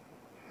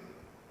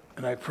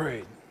 and I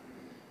prayed.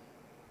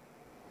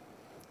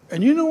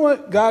 And you know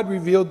what God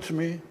revealed to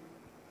me?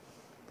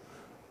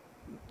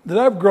 That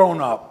I've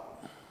grown up.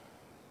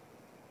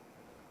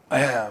 I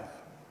have.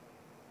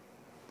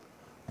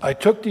 I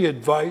took the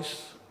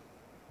advice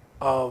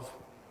of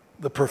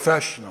the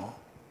professional,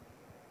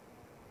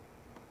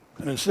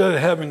 and instead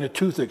of having the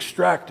tooth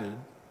extracted,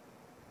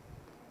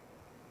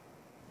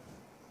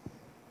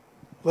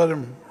 let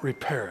him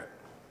repair it.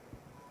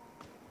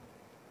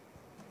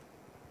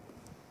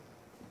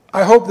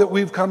 I hope that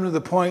we've come to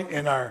the point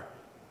in our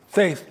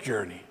faith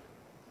journey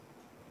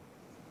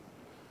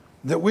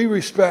that we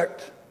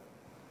respect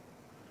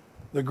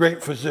the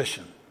great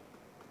physician,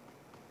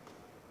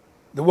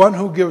 the one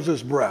who gives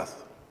us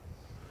breath,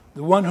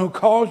 the one who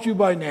calls you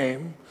by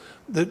name,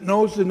 that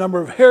knows the number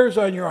of hairs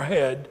on your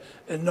head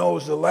and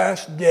knows the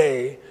last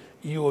day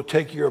you will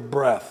take your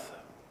breath,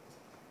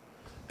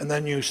 and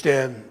then you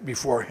stand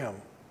before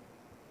him.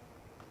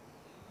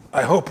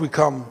 I hope we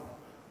come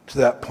to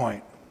that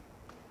point.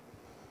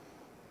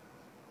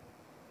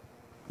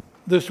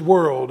 this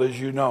world, as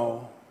you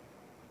know,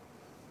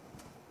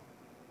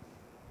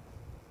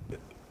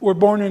 we're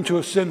born into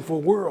a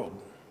sinful world.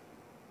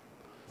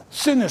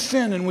 Sin is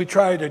sin, and we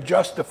try to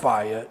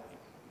justify it,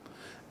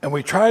 and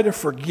we try to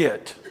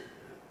forget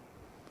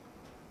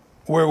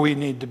where we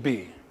need to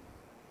be.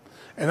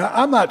 And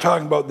I'm not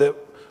talking about that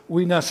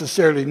we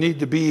necessarily need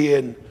to be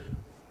in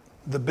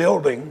the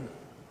building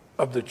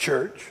of the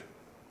church,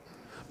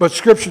 but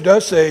Scripture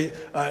does say,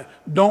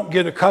 don't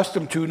get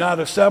accustomed to not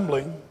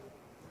assembling,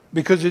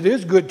 because it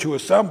is good to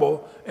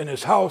assemble in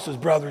His house as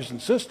brothers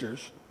and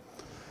sisters.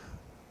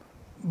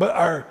 But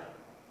our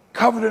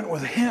covenant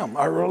with Him,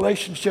 our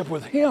relationship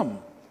with Him,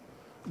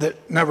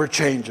 that never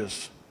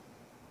changes.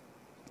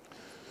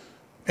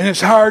 And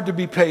it's hard to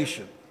be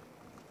patient.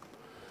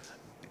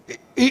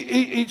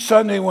 Each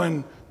Sunday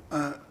when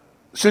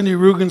Cindy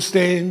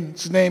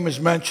Rugenstein's name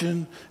is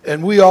mentioned,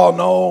 and we all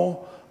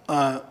know,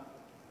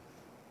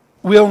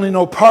 we only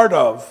know part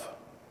of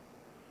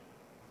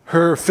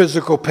her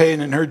physical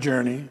pain and her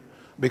journey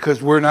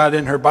because we're not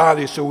in her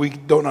body, so we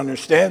don't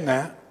understand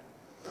that.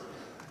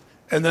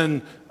 And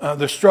then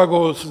the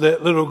struggles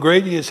that little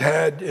Grady has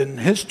had in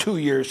his 2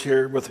 years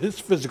here with his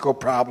physical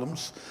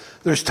problems.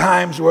 There's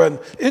times when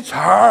it's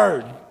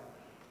hard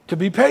to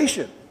be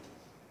patient.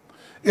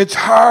 It's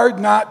hard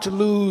not to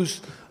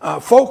lose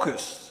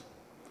focus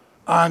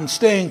on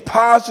staying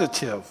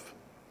positive.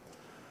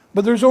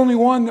 But there's only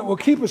one that will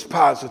keep us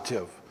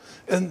positive,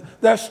 and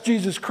that's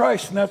Jesus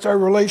Christ, and that's our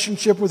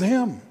relationship with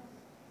Him.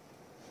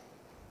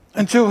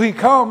 Until He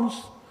comes.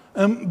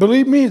 And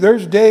believe me,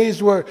 there's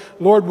days where,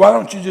 Lord, why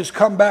don't you just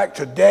come back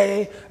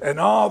today and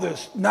all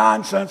this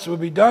nonsense will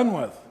be done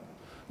with.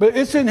 But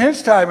it's in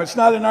His time. It's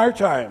not in our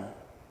time.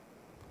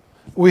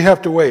 We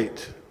have to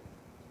wait.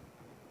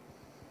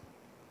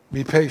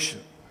 Be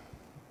patient.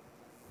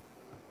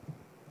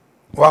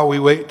 While we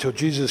wait till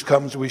Jesus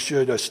comes, we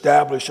should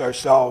establish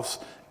ourselves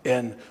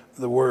in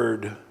the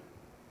Word.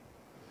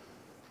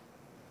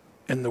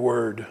 In the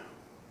Word.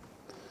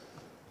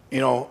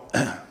 You know,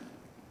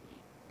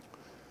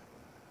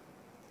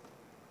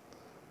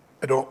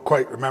 I don't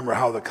quite remember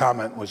how the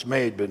comment was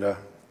made, but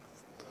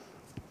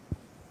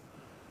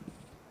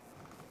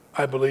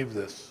I believe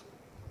this.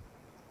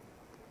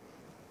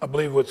 I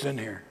believe what's in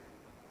here.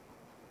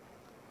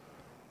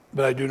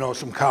 But I do know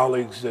some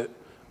colleagues that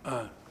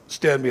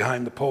stand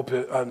behind the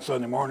pulpit on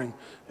Sunday morning,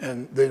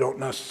 and they don't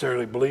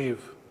necessarily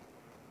believe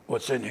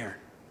what's in here.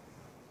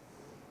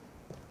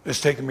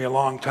 It's taken me a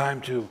long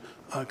time to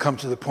come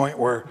to the point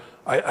where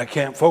I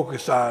can't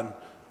focus on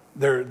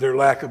their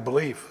lack of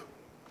belief.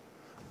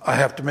 I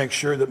have to make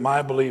sure that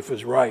my belief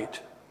is right,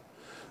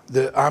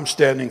 that I'm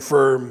standing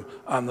firm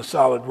on the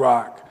solid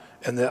rock,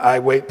 and that I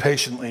wait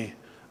patiently,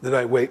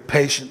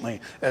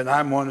 And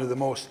I'm one of the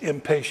most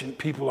impatient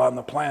people on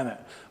the planet,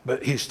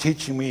 but He's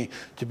teaching me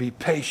to be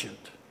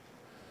patient.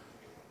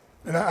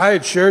 And I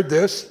had shared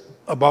this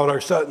about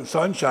our Sutton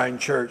Sunshine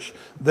Church.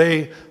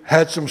 They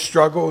had some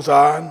struggles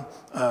on.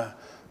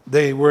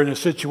 They were in a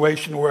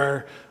situation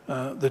where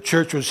the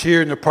church was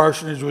here and the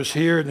parsonage was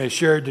here, and they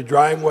shared the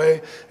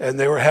driveway, and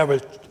they were having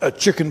a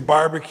chicken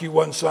barbecue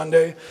one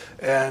Sunday,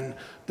 and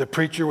the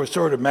preacher was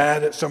sort of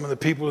mad at some of the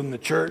people in the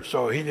church,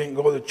 so he didn't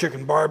go to the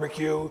chicken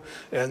barbecue,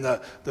 and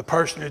the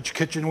parsonage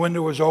kitchen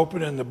window was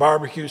open, and the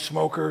barbecue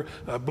smoker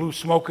blew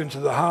smoke into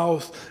the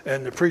house,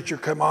 and the preacher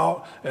came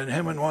out, and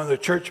him and one of the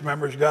church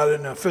members got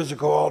in a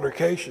physical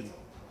altercation.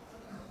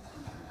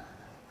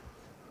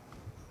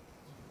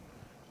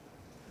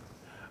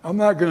 I'm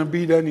not going to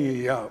beat any of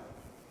you up.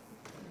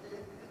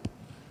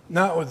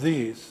 Not with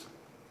these.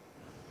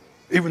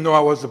 Even though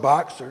I was a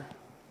boxer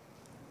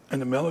in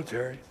the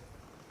military.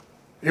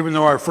 Even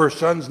though our first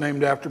son's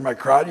named after my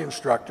karate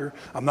instructor,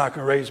 I'm not going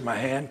to raise my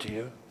hand to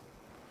you.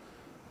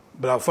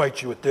 But I'll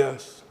fight you with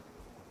this.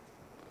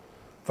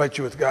 Fight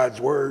you with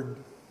God's Word.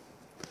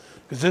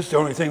 Because this is the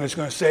only thing that's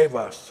going to save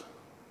us.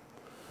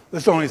 This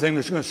is the only thing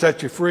that's going to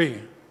set you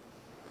free.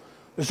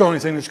 This is the only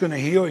thing that's going to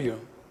heal you.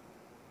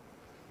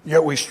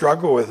 Yet we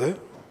struggle with it.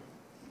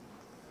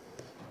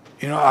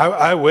 You know,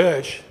 I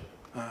wish,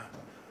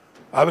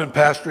 I've been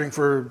pastoring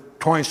for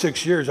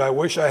 26 years. I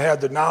wish I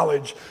had the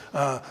knowledge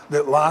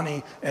that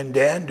Lonnie and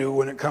Dan do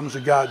when it comes to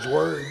God's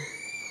Word.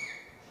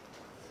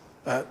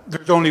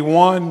 There's only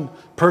one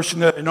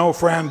person that I know,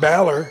 Fran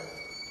Baller,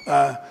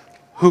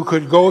 who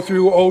could go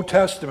through Old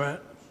Testament.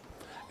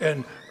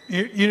 And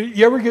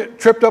you ever get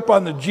tripped up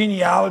on the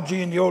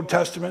genealogy in the Old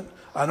Testament,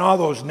 on all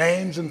those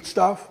names and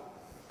stuff?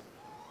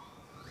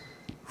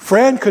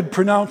 Fran could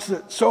pronounce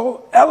it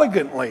so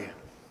elegantly.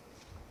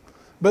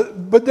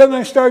 But then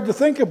I started to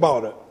think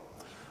about it.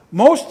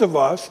 Most of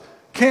us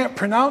can't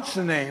pronounce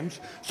the names,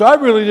 so I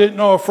really didn't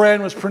know if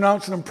Fran was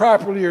pronouncing them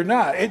properly or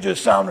not. It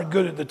just sounded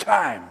good at the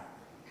time.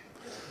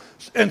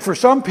 And for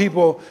some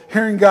people,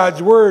 hearing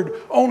God's Word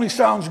only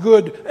sounds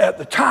good at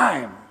the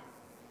time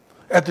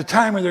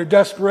of their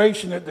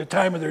desperation, at the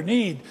time of their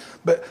need.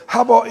 But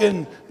how about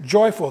in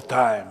joyful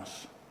times,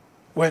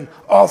 when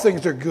all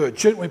things are good?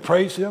 Shouldn't we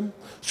praise Him?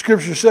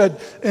 Scripture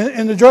said,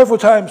 in the joyful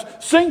times,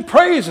 sing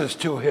praises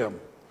to Him.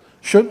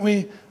 Shouldn't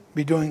we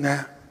be doing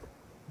that?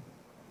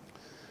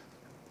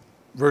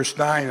 verse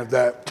 9 of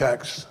that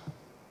text.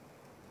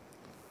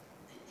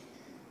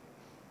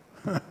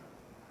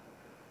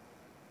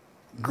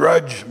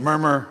 Grudge,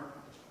 murmur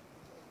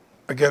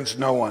against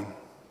no one.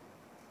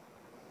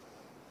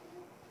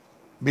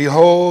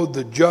 Behold,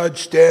 the judge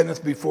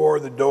standeth before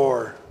the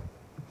door.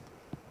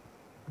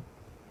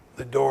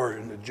 The door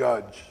and the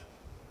judge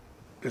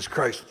is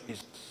Christ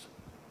Jesus.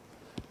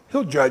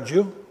 He'll judge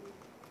you.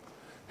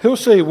 He'll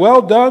say,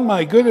 well done,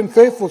 my good and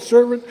faithful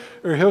servant,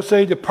 or he'll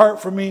say,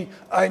 depart from me,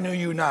 I knew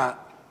you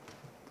not.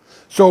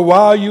 So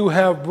while you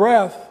have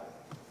breath,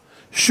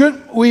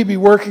 should we be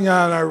working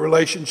on our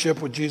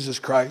relationship with Jesus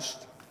Christ?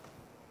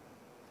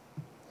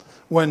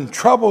 When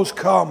troubles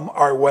come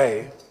our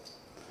way,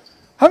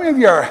 how many of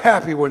you are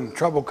happy when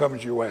trouble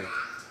comes your way?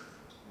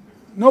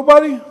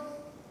 Nobody?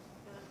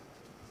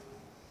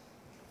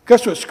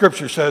 Guess what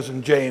Scripture says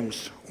in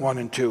James 1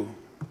 and 2?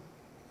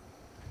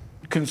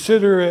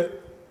 Consider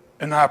it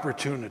an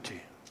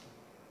opportunity.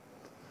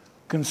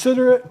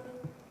 Consider it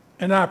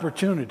an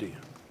opportunity.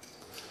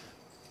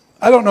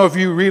 I don't know if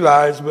you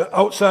realize, but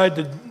outside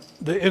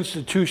the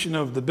institution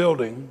of the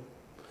building,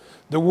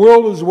 the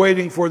world is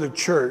waiting for the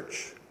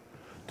church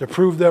to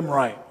prove them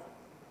right.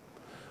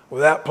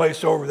 Well, that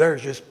place over there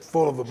is just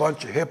full of a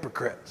bunch of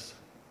hypocrites.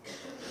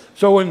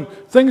 So when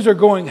things are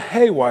going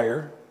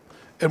haywire,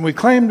 and we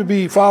claim to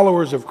be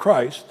followers of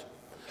Christ,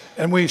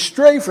 and we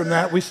stray from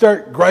that, we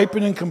start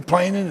griping and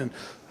complaining and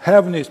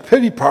having these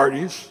pity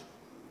parties.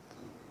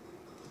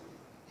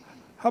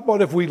 How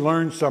about if we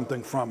learn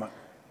something from it?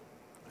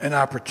 An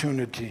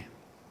opportunity.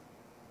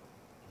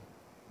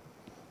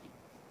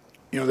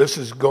 You know, this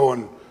is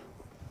going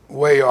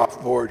way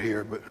off board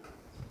here, but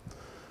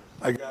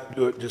I got to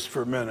do it just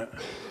for a minute.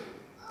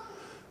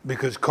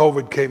 Because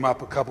COVID came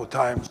up a couple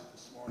times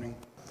this morning.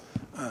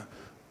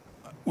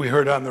 We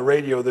heard on the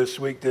radio this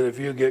week that if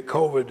you get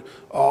COVID,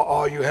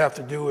 all you have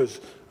to do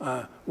is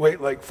wait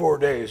like 4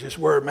 days. Just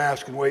wear a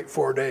mask and wait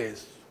 4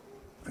 days.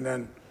 And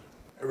then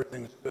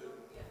everything's good.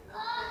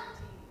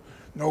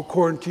 No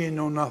quarantine,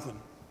 no nothing.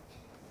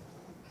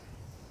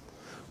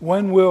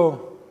 When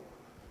will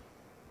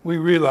we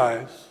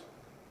realize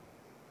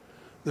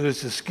that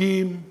it's a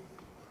scheme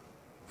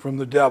from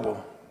the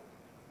devil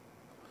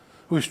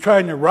who's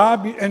trying to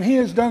rob you? And he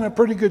has done a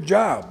pretty good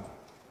job.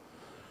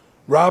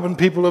 Robbing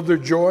people of their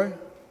joy.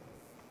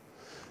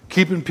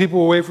 Keeping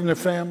people away from their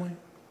family.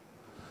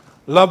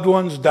 Loved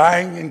ones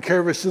dying in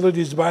care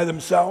facilities by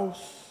themselves.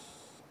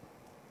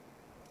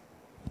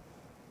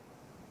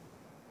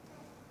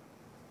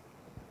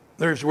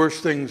 There's worse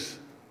things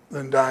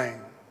than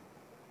dying.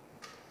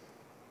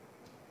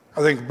 I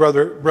think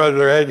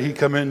Brother Ed, he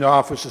come into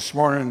office this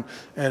morning,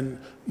 and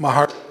my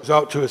heart goes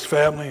out to his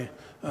family,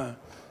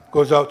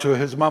 goes out to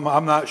his mama.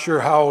 I'm not sure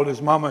how old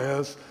his mama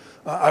is.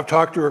 I've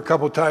talked to her a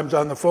couple times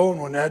on the phone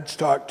when Ed's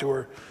talked to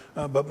her,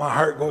 but my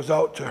heart goes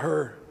out to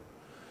her.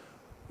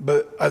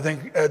 But I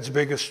think Ed's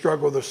biggest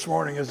struggle this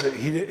morning is that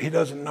he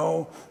doesn't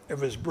know if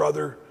his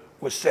brother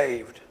was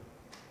saved.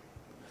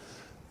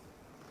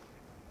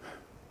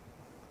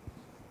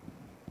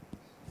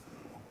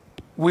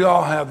 We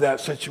all have that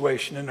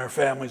situation in our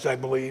families, I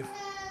believe.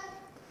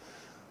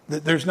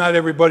 That there's not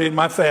everybody in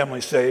my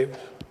family saved.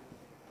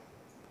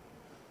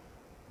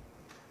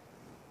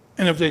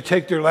 And if they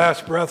take their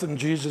last breath and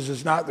Jesus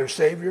is not their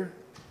Savior,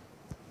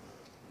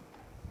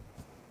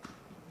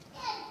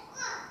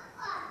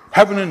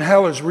 heaven and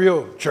hell is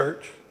real,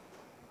 church.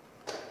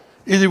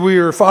 Either we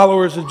are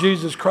followers of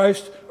Jesus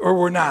Christ or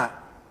we're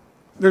not.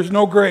 There's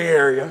no gray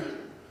area.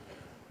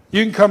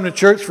 You can come to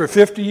church for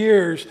 50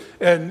 years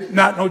and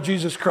not know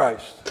Jesus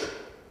Christ.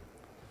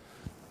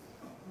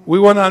 We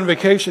went on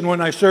vacation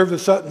when I served the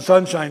Sutton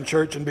Sunshine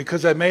Church, and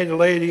because I made a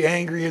lady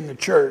angry in the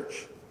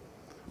church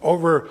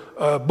over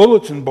a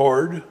bulletin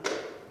board,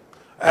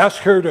 asked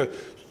her to...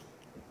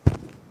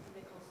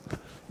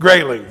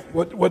 Grayling.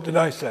 What did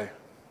I say?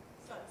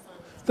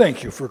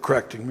 Thank you for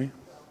correcting me.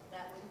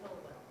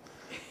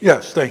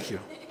 Yes, thank you.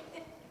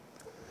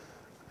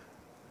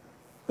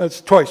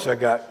 That's twice I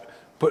got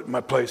put in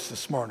my place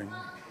this morning.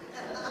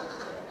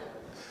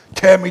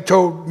 Tammy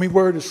told me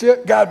where to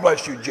sit. God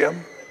bless you,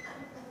 Jim.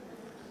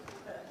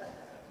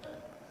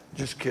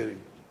 Just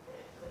kidding.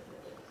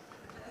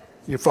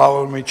 You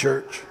following me,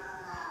 church?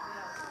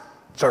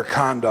 It's our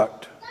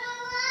conduct.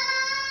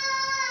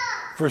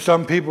 For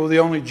some people, the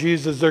only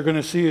Jesus they're going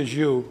to see is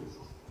you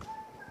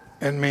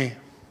and me.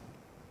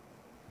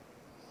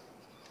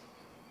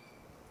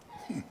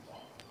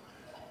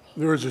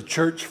 There was a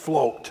church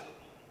float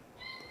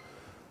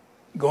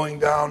going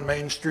down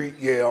Main Street,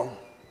 Yale,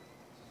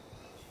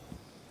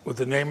 with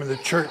the name of the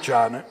church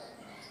on it,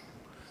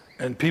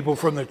 and people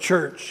from the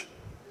church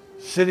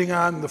sitting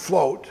on the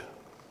float,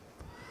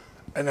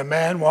 and a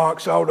man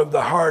walks out of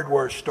the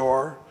hardware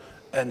store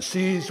and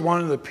sees one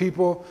of the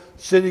people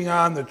sitting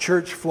on the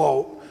church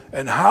float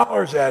and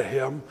hollers at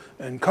him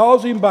and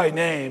calls him by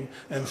name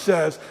and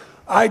says,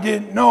 "I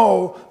didn't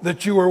know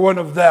that you were one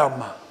of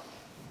them."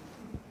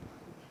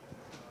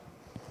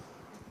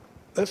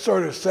 That's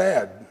sort of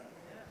sad.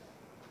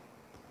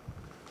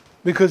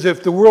 Because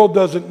if the world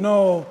doesn't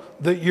know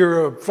that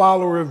you're a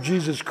follower of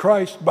Jesus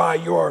Christ by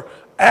your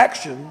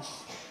actions,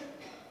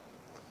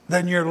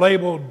 then you're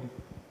labeled.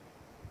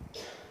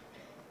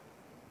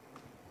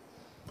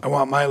 I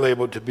want my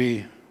label to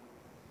be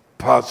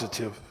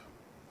positive.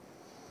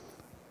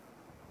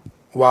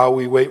 While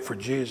we wait for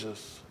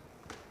Jesus,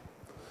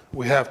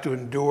 we have to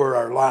endure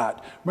our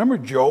lot. Remember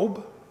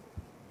Job?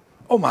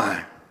 Oh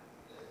my.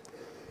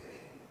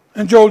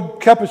 And Job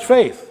kept his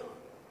faith.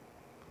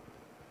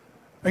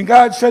 And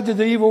God said to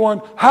the evil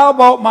one, how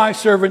about my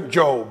servant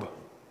Job?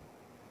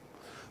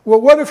 Well,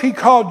 what if he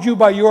called you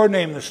by your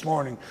name this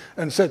morning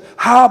and said,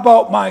 how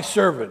about my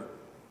servant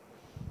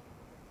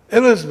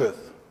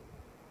Elizabeth,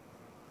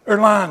 or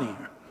Lonnie,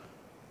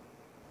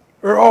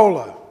 or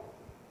Ola,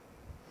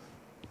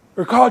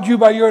 or called you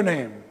by your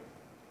name?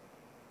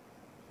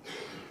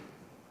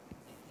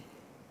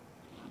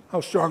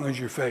 How strong is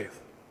your faith?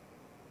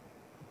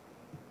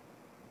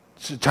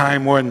 It's a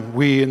time when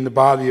we in the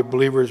body of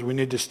believers, we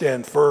need to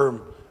stand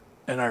firm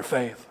in our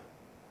faith.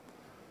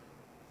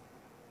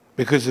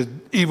 Because the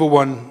evil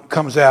one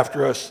comes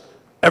after us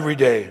every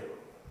day.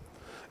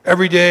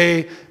 Every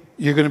day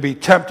you're going to be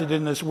tempted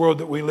in this world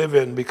that we live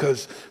in,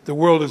 because the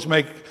world is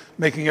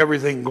making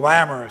everything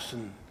glamorous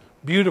and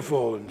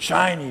beautiful and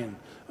shiny. And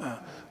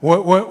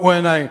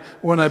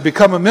when I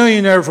become a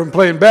millionaire from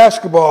playing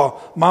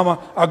basketball, Mama,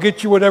 I'll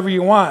get you whatever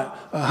you want.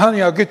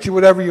 Honey, I'll get you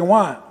whatever you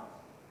want.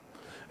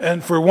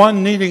 And for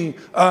one needing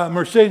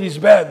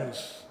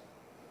Mercedes-Benz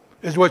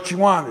is what you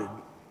wanted.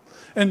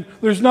 And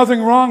there's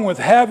nothing wrong with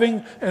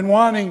having and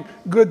wanting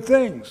good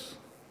things.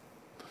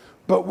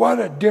 But what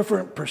a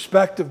different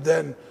perspective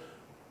than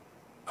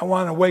I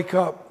want to wake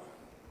up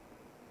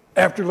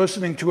after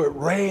listening to it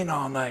rain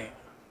all night.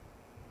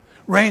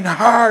 Rain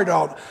hard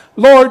all night.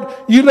 Lord,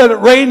 you let it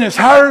rain as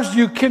hard as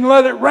you can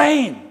let it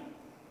rain.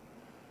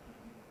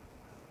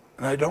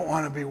 And I don't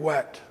want to be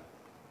wet.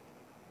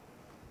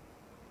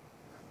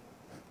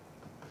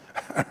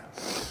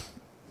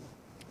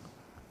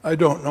 I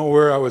don't know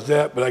where I was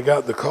at, but I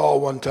got the call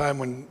one time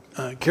when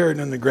Karen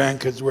and the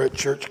grandkids were at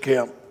church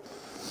camp,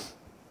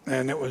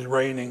 and it was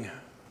raining.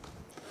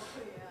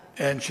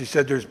 And she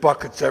said there's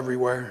buckets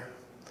everywhere.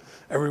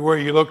 Everywhere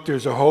you look,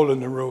 there's a hole in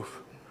the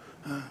roof.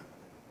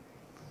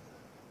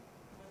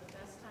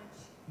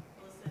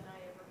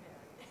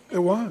 It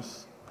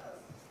was.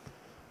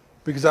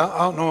 Because I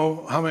don't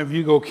know how many of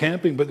you go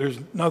camping, but there's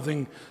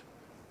nothing,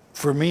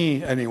 for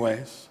me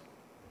anyways,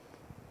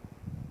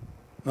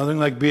 nothing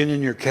like being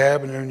in your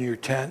cabin or in your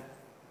tent,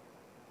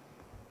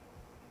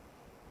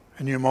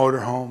 in your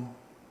motorhome,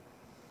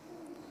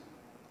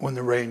 when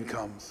the rain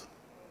comes,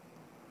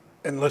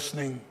 and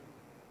listening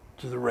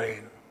to the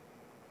rain.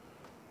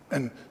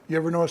 And you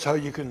ever notice how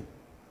you can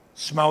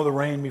smell the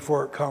rain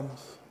before it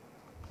comes?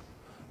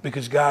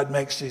 Because God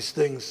makes these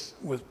things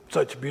with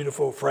such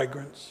beautiful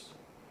fragrance.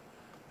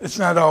 It's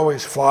not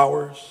always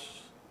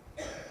flowers.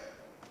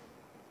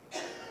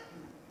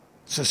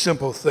 It's the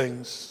simple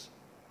things.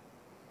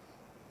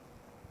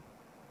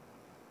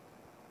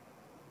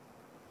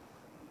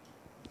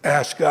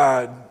 Ask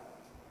God,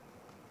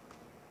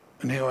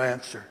 and He'll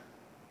answer.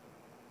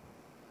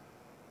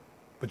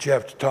 But you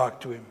have to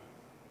talk to Him.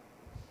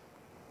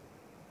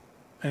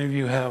 Any of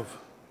you have?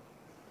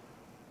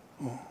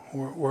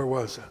 Where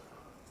was it?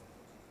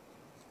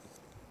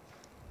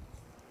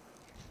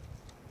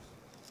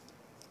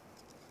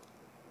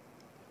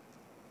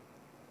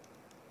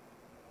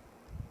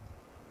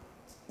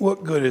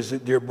 What good is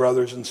it, dear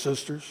brothers and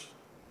sisters?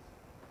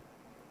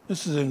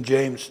 This is in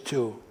James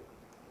 2.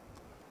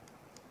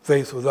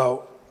 Faith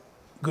without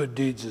good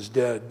deeds is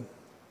dead.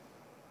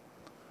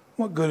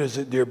 What good is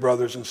it, dear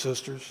brothers and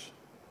sisters,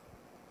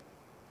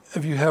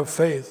 if you have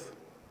faith,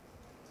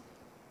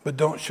 but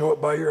don't show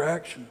it by your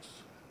actions?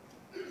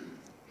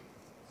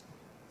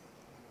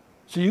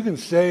 So you can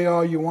say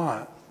all you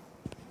want,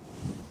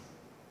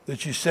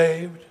 that you're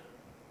saved,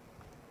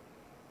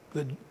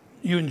 that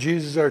you and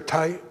Jesus are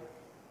tight,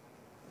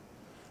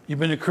 you've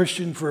been a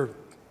Christian for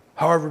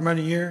however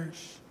many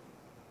years,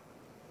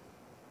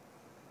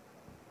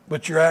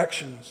 but your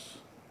actions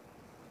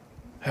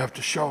have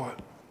to show it.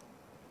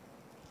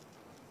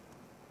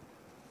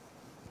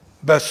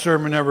 Best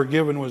sermon ever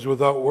given was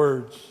without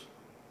words.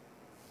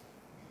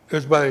 It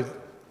was by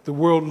the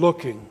world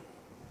looking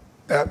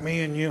at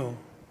me and you.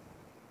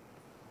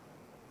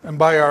 And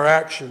by our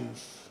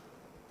actions,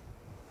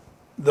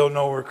 they'll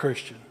know we're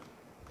Christian.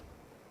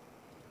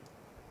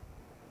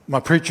 My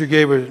preacher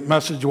gave a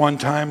message one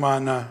time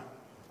on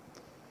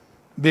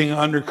being an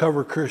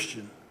undercover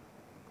Christian.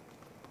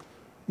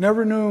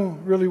 Never knew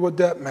really what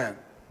that meant.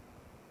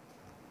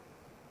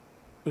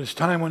 But as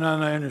time went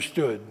on, I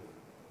understood.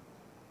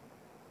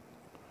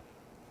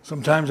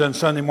 Sometimes on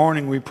Sunday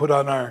morning, we put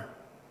on our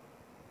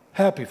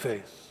happy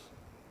face.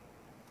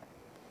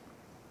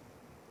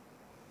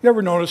 You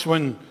ever notice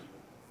when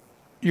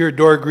you're a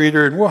door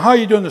greeter and, well, how are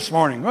you doing this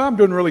morning? Well, I'm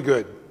doing really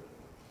good.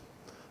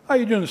 How are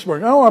you doing this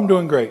morning? Oh, I'm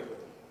doing great.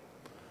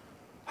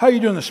 How are you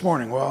doing this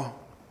morning? Well,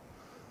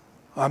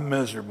 I'm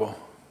miserable.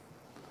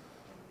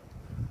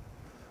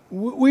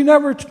 We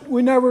never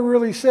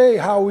really say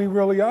how we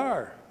really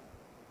are.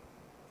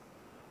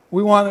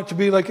 We want it to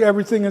be like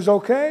everything is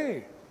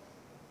okay.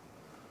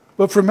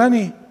 But for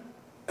many,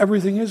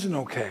 everything isn't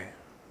okay.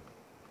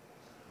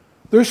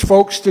 There's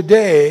folks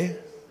today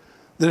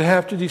that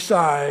have to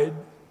decide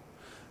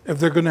if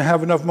they're going to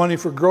have enough money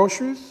for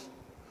groceries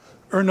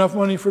or enough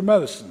money for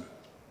medicine.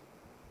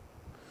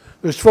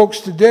 There's folks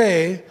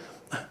today,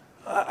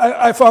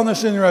 I found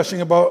this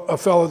interesting about a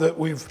fellow that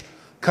we've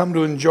come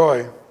to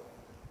enjoy.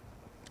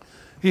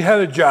 He had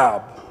a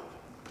job.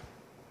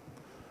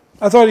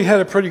 I thought he had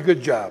a pretty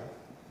good job.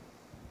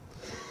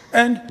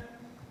 And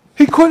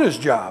he quit his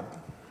job.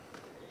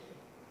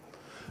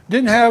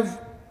 Didn't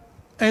have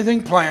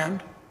anything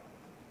planned.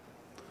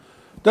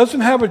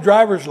 Doesn't have a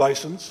driver's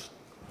license,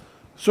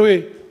 so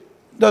he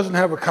doesn't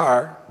have a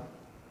car.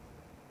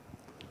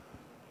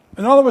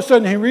 And all of a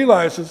sudden he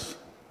realizes,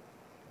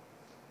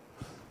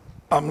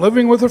 I'm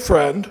living with a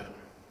friend.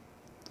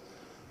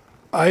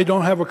 I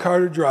don't have a car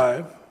to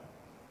drive.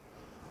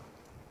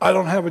 I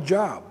don't have a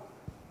job.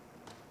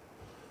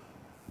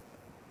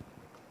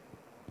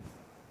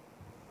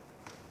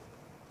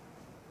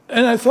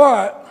 And I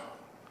thought,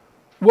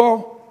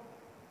 well,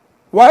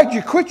 why'd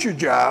you quit your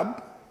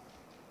job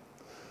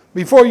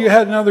before you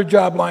had another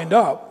job lined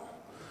up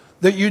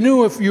that you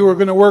knew if you were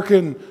going to work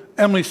in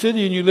Emily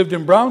City and you lived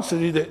in Brown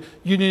City that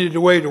you needed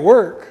a way to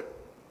work?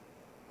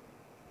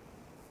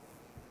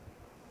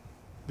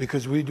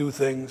 Because we do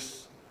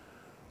things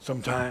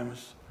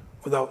sometimes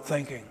without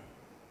thinking.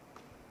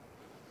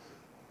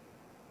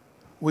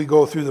 We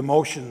go through the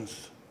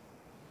motions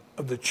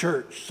of the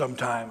church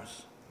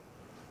sometimes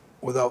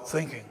without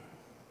thinking.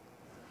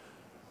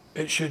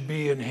 It should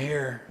be in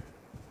here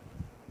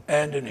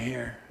and in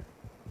here.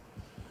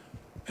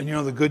 And you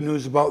know the good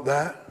news about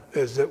that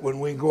is that when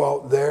we go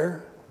out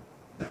there,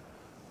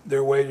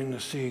 they're waiting to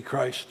see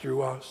Christ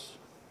through us.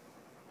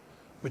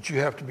 But you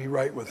have to be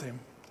right with him.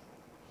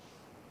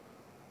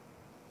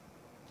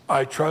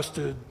 I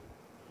trusted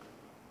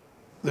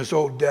this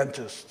old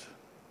dentist.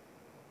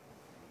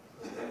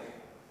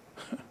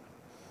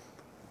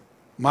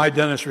 My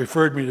dentist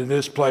referred me to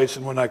this place,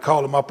 and when I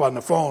called him up on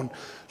the phone,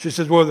 she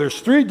said, well,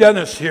 there's 3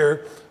 dentists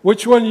here.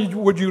 Which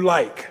one would you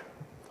like?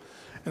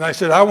 And I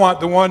said, I want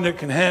the one that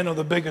can handle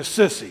the biggest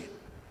sissy.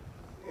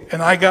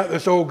 And I got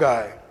this old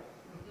guy.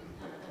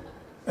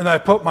 And I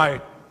put my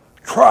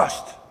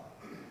trust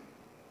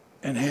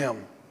in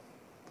him.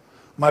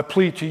 My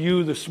plea to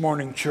you this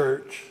morning,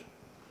 church,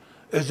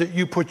 is that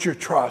you put your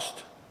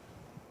trust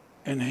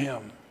in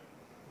him.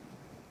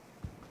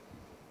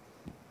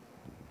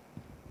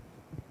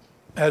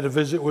 I had a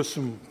visit with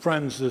some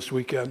friends this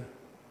weekend.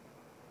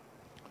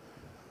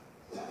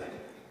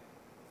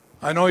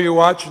 I know you're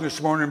watching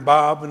this morning,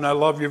 Bob, and I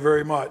love you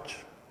very much.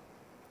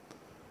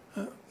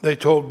 They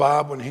told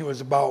Bob when he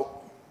was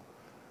about,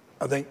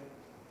 I think,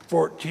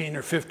 14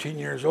 or 15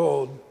 years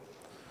old,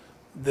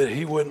 that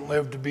he wouldn't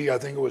live to be, I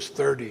think it was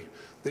 30,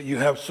 that you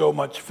have so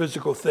much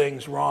physical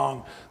things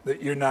wrong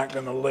that you're not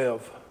going to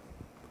live.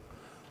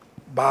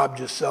 Bob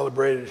just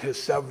celebrated his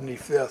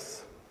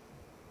 75th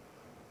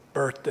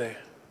birthday.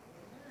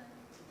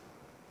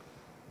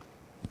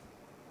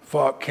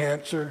 Fought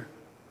cancer,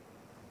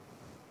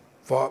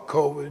 fought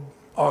COVID,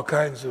 all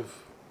kinds of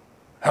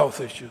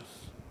health issues.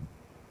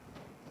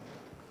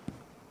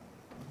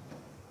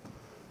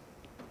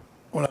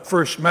 When I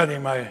first met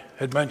him, I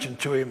had mentioned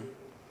to him,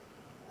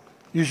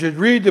 you should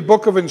read the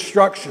book of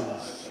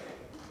instructions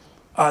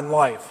on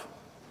life,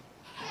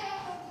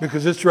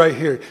 because it's right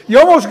here. You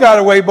almost got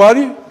away,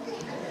 buddy.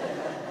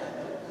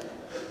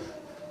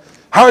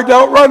 Hard to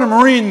outrun a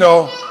Marine,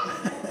 though.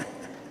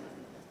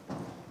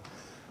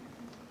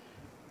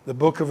 The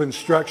book of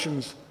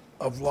instructions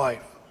of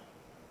life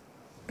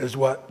is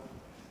what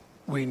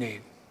we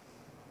need.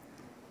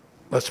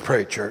 Let's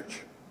pray,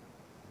 church.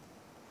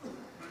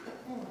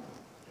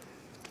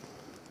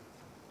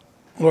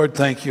 Lord,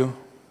 thank you.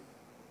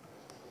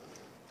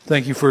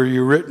 Thank you for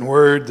your written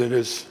word that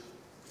is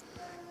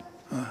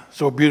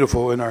so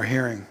beautiful in our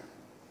hearing.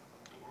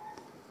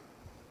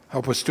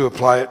 Help us to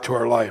apply it to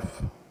our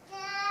life.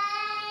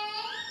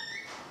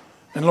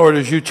 And Lord,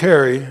 as you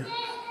tarry,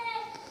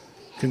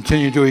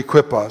 continue to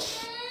equip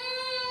us.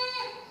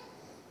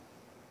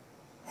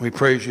 We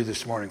praise you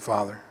this morning,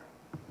 Father.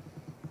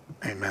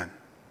 Amen.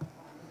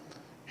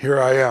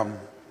 Here I am,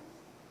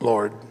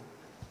 Lord.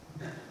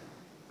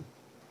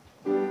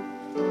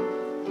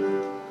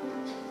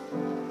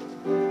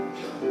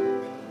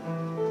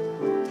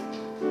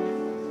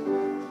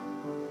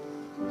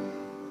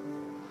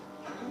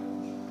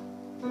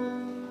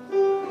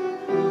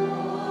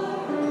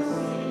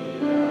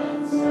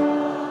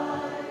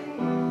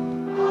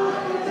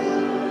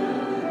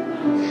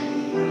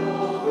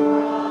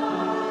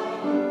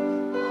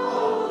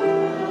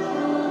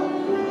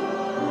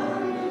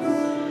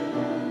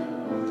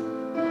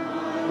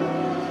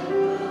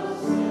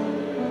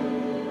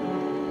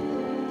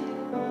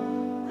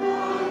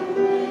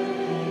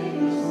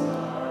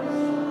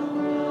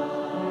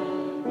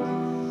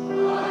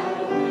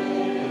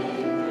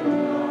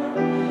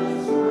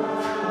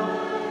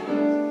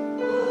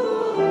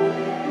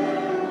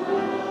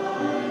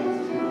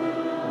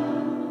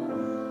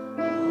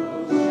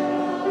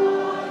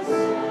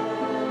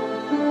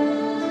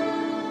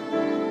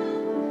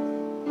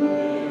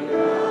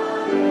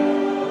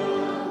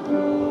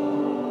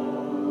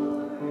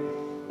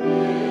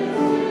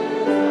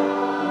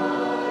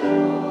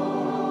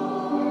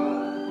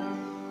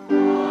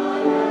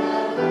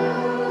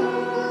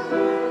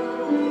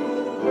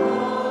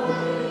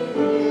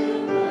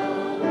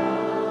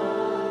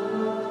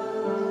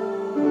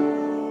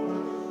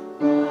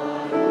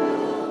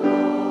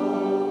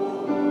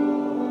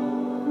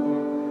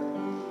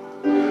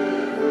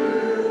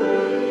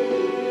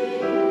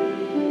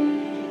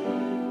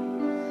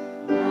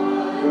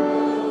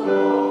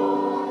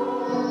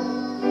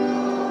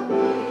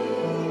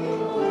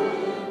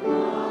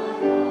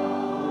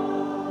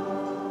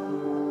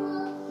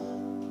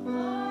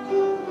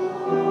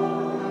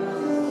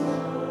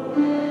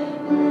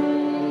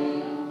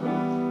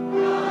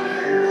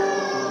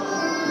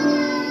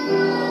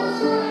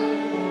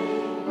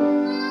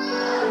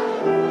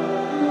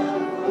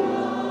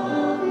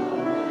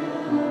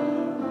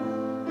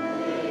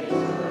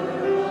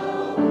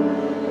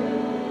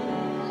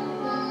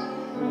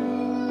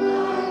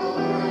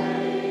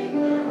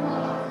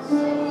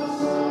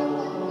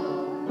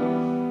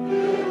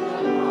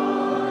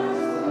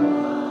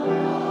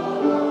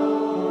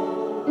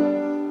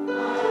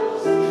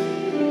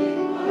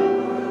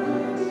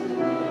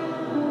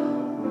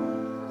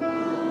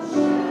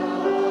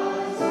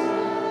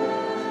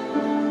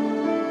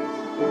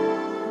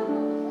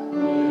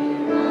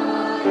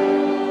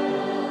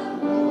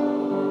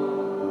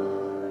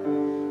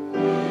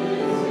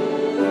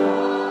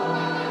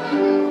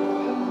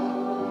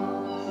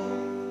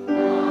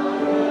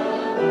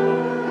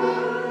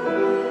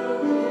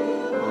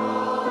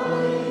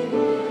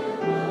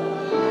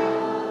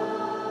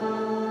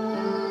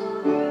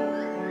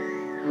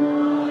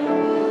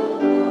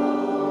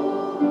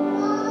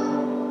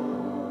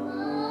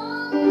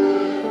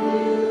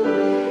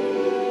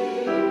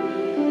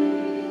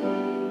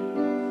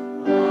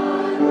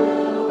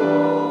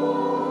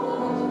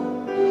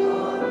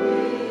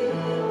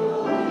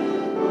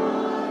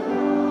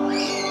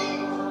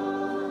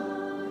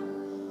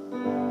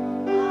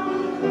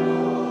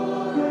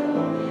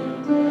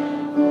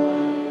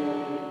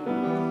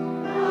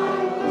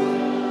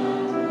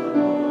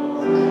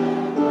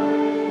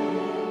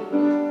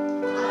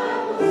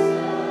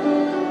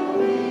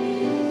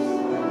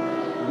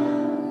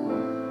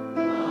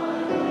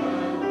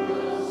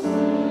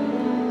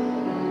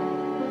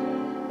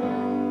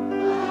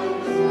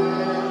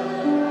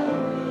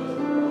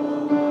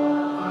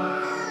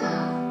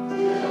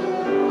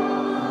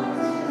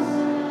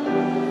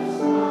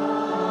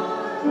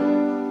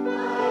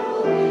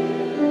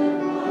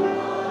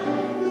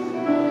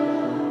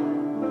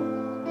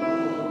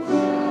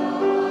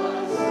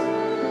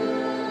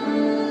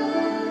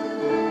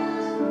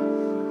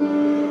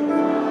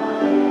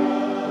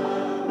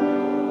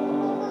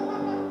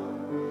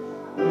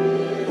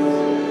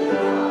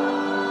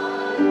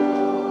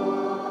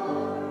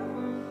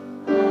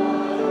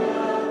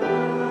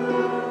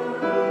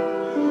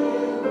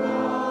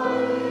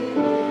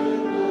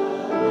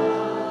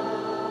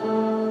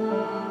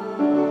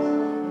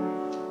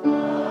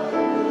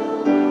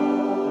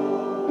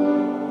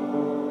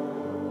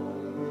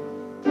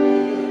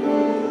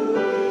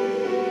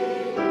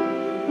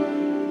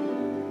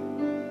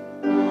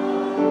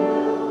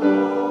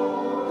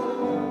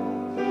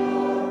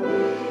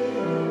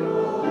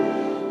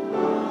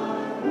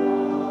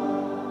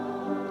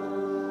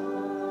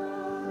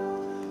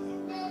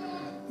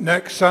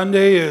 Next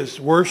Sunday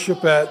is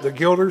worship at the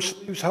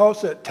Gildersleeves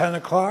house at 10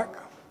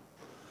 o'clock,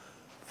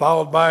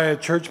 followed by a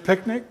church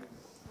picnic.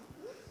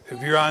 If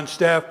you're on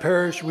Staff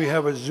Parish, we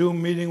have a Zoom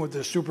meeting with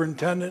the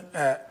superintendent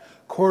at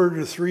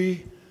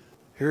 2:45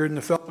 here in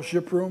the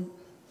fellowship room.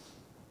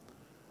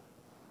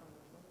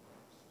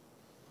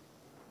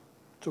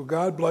 So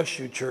God bless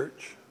you,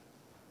 church.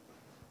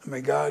 And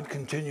may God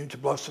continue to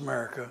bless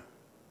America.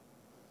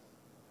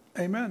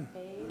 Amen.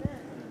 Amen.